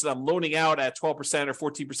that I'm loaning out at 12% or 14%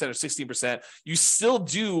 or 16%. You still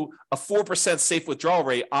do a 4% safe withdrawal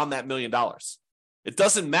rate on that $1 million. It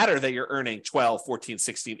doesn't matter that you're earning 12, 14,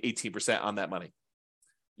 16, 18% on that money.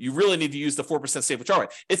 You really need to use the 4% safe withdrawal rate.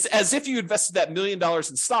 It's as if you invested that $1 million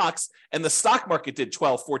in stocks and the stock market did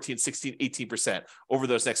 12, 14, 16, 18% over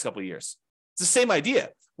those next couple of years. It's the same idea.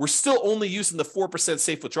 We're still only using the 4%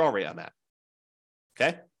 safe withdrawal rate on that.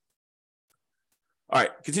 Okay? All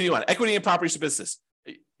right, continue on. Equity in properties or business.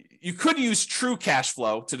 You could use true cash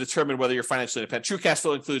flow to determine whether you're financially independent. True cash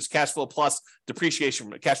flow includes cash flow plus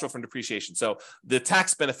depreciation, cash flow from depreciation. So the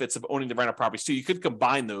tax benefits of owning the rental properties too, you could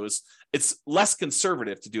combine those. It's less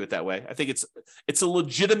conservative to do it that way. I think it's a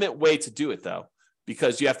legitimate way to do it though,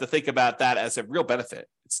 because you have to think about that as a real benefit.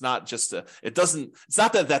 It's not just it's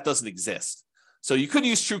not that doesn't exist. So you could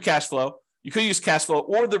use true cash flow. You could use cash flow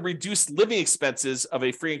or the reduced living expenses of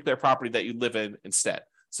a free and clear property that you live in instead.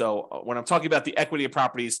 So when I'm talking about the equity of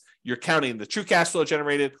properties, you're counting the true cash flow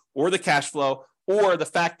generated or the cash flow or the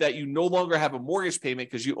fact that you no longer have a mortgage payment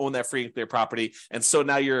because you own that free and clear property. And so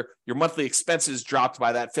now your monthly expenses dropped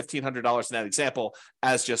by that $1,500 in that example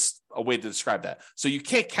as just a way to describe that. So you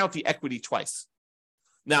can't count the equity twice.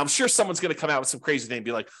 Now, I'm sure someone's going to come out with some crazy thing and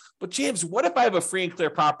be like, but James, what if I have a free and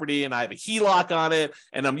clear property and I have a HELOC on it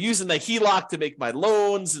and I'm using the HELOC to make my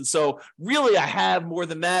loans? And so really I have more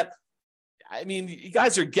than that. I mean, you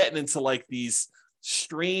guys are getting into like these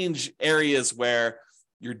strange areas where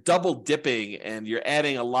you're double dipping and you're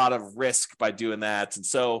adding a lot of risk by doing that. And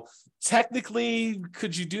so technically,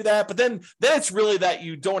 could you do that? But then it's really that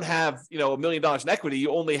you don't have, $1 million in equity.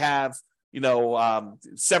 You only have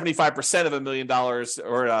 75% of $1 million,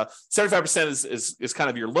 or 75% is kind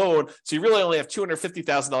of your loan. So you really only have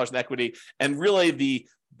 $250,000 in equity. And really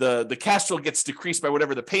the cash flow gets decreased by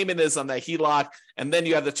whatever the payment is on that HELOC. And then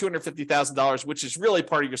you have the $250,000, which is really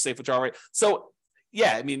part of your safe withdrawal rate. So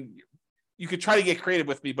yeah, I mean, you could try to get creative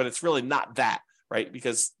with me, but it's really not that, right?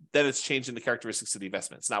 Because then it's changing the characteristics of the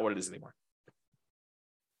investment. It's not what it is anymore.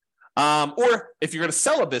 Or if you're going to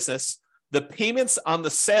sell a business, the payments on the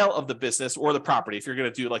sale of the business or the property, if you're going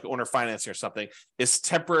to do like owner financing or something, is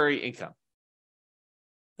temporary income.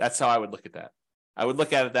 That's how I would look at that. I would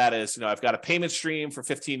look at it that as, I've got a payment stream for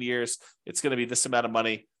 15 years. It's going to be this amount of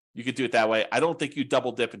money. You could do it that way. I don't think you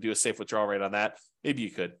double dip and do a safe withdrawal rate on that. Maybe you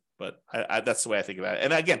could, but that's the way I think about it.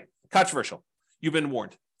 And again, controversial. You've been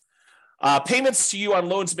warned. Payments to you on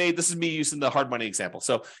loans made. This is me using the hard money example.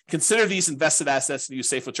 So consider these invested assets and use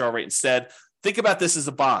safe withdrawal rate instead. Think about this as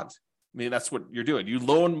a bond. I mean, that's what you're doing. You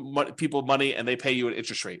loan people money and they pay you an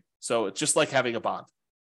interest rate. So it's just like having a bond.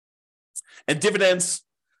 And dividends,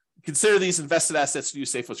 consider these invested assets and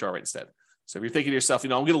use safe withdrawal rate instead. So if you're thinking to yourself, I'm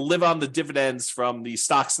going to live on the dividends from the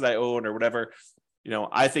stocks that I own or whatever,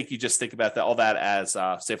 I think you just think about all that as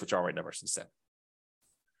safe withdrawal rate numbers instead.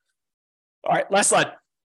 All right, last slide.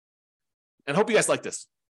 And I hope you guys like this.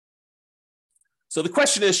 So the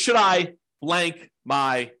question is, should I blank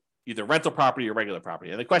my either rental property or regular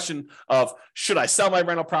property? And the question of, should I sell my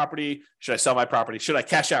rental property? Should I sell my property? Should I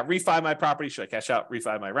cash out, refi my property? Should I cash out,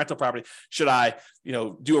 refi my rental property? Should I,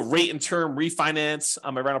 do a rate and term refinance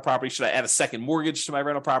on my rental property? Should I add a second mortgage to my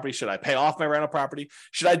rental property? Should I pay off my rental property?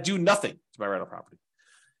 Should I do nothing to my rental property?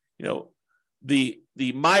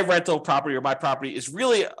 The my rental property or my property is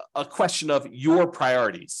really a question of your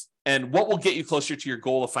priorities and what will get you closer to your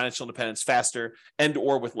goal of financial independence faster and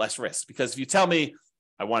or with less risk. Because if you tell me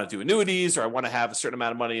I want to do annuities or I want to have a certain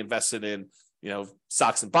amount of money invested in,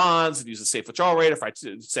 stocks and bonds and use a safe withdrawal rate, if I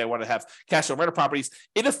say I want to have cash on rental properties,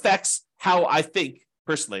 it affects how I think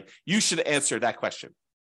personally you should answer that question.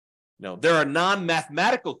 There are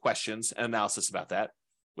non-mathematical questions and analysis about that,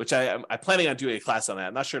 which I'm planning on doing a class on that.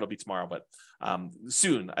 I'm not sure it'll be tomorrow, but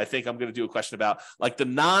soon. I think I'm going to do a question about like the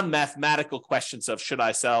non-mathematical questions of should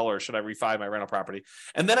I sell or should I refi my rental property?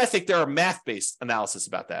 And then I think there are math-based analysis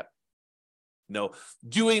about that.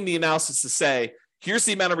 Doing the analysis to say, here's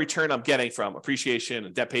the amount of return I'm getting from appreciation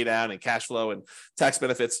and debt pay down and cash flow and tax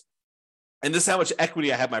benefits. And this is how much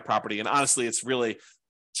equity I have in my property. And honestly, it's really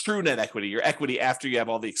true net equity, your equity after you have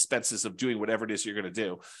all the expenses of doing whatever it is you're going to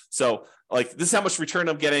do. So like this is how much return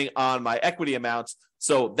I'm getting on my equity amounts.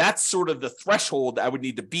 So that's sort of the threshold I would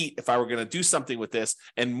need to beat if I were going to do something with this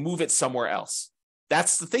and move it somewhere else.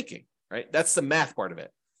 That's the thinking, right? That's the math part of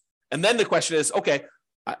it. And then the question is, okay,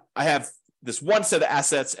 I have this one set of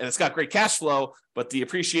assets and it's got great cash flow, but the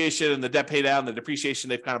appreciation and the debt pay down, the depreciation,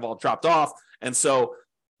 they've kind of all dropped off. And so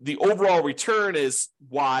the overall return is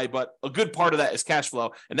Y, but a good part of that is cash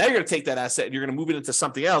flow. And now you're going to take that asset and you're going to move it into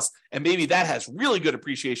something else. And maybe that has really good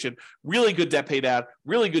appreciation, really good debt pay down,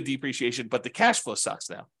 really good depreciation, but the cash flow sucks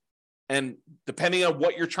now. And depending on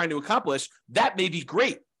what you're trying to accomplish, that may be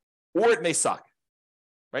great or it may suck,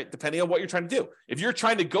 right? Depending on what you're trying to do. If you're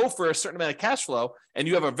trying to go for a certain amount of cash flow and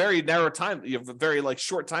you have a very narrow time, you have a very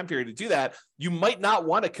short time period to do that, you might not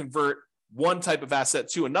want to convert one type of asset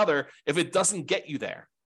to another if it doesn't get you there.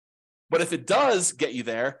 But if it does get you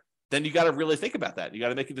there, then you got to really think about that. You got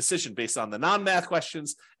to make a decision based on the non-math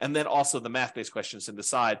questions and then also the math-based questions and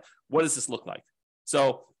decide, what does this look like?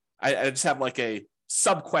 So I just have like a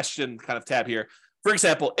sub-question kind of tab here. For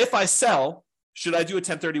example, if I sell, should I do a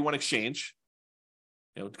 1031 exchange?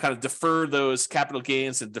 Kind of defer those capital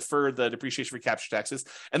gains and defer the depreciation recapture taxes.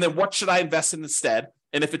 And then what should I invest in instead?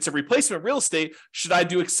 And if it's a replacement real estate, should I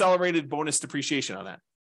do accelerated bonus depreciation on that?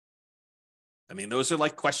 I mean, those are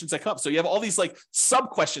like questions that come up. So you have all these like sub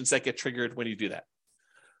questions that get triggered when you do that.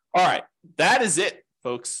 All right, that is it,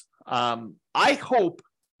 folks. I hope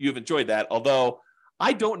you've enjoyed that, although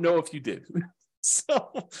I don't know if you did.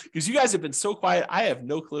 So, because you guys have been so quiet, I have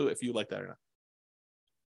no clue if you like that or not.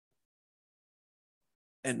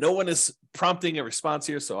 And no one is prompting a response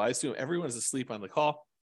here, so I assume everyone is asleep on the call,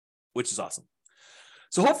 which is awesome.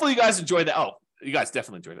 So hopefully you guys enjoyed that. Oh, you guys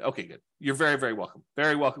definitely enjoyed it. Okay, good. You're very, very welcome.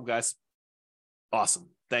 Very welcome, guys. Awesome.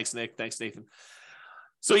 Thanks, Nick. Thanks, Nathan.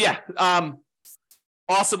 So yeah,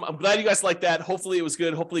 awesome. I'm glad you guys liked that. Hopefully it was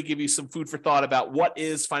good. Hopefully give you some food for thought about what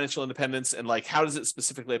is financial independence and like how does it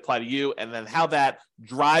specifically apply to you, and then how that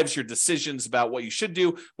drives your decisions about what you should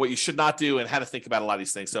do, what you should not do, and how to think about a lot of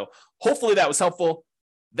these things. So hopefully that was helpful.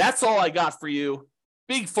 That's all I got for you.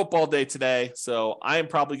 Big football day today. So I am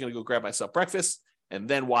probably going to go grab myself breakfast and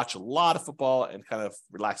then watch a lot of football and kind of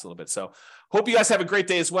relax a little bit. So hope you guys have a great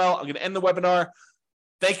day as well. I'm going to end the webinar.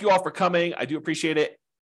 Thank you all for coming. I do appreciate it.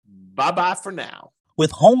 Bye-bye for now.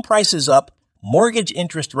 With home prices up, mortgage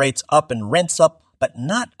interest rates up, and rents up, but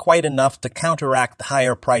not quite enough to counteract the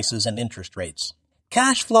higher prices and interest rates.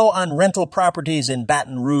 Cash flow on rental properties in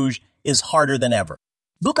Baton Rouge is harder than ever.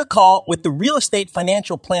 Book a call with the Real Estate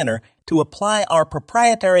Financial Planner to apply our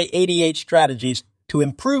proprietary 88 strategies to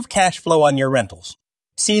improve cash flow on your rentals.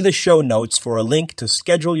 See the show notes for a link to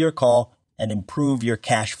schedule your call and improve your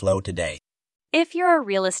cash flow today. If you're a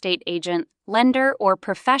real estate agent, lender, or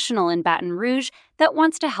professional in Baton Rouge that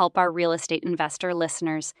wants to help our real estate investor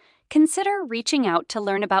listeners, consider reaching out to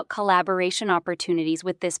learn about collaboration opportunities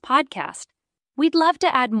with this podcast. We'd love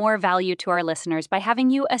to add more value to our listeners by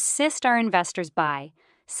having you assist our investors buy,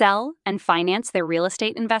 sell, and finance their real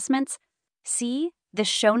estate investments. See the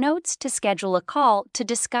show notes to schedule a call to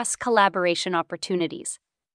discuss collaboration opportunities.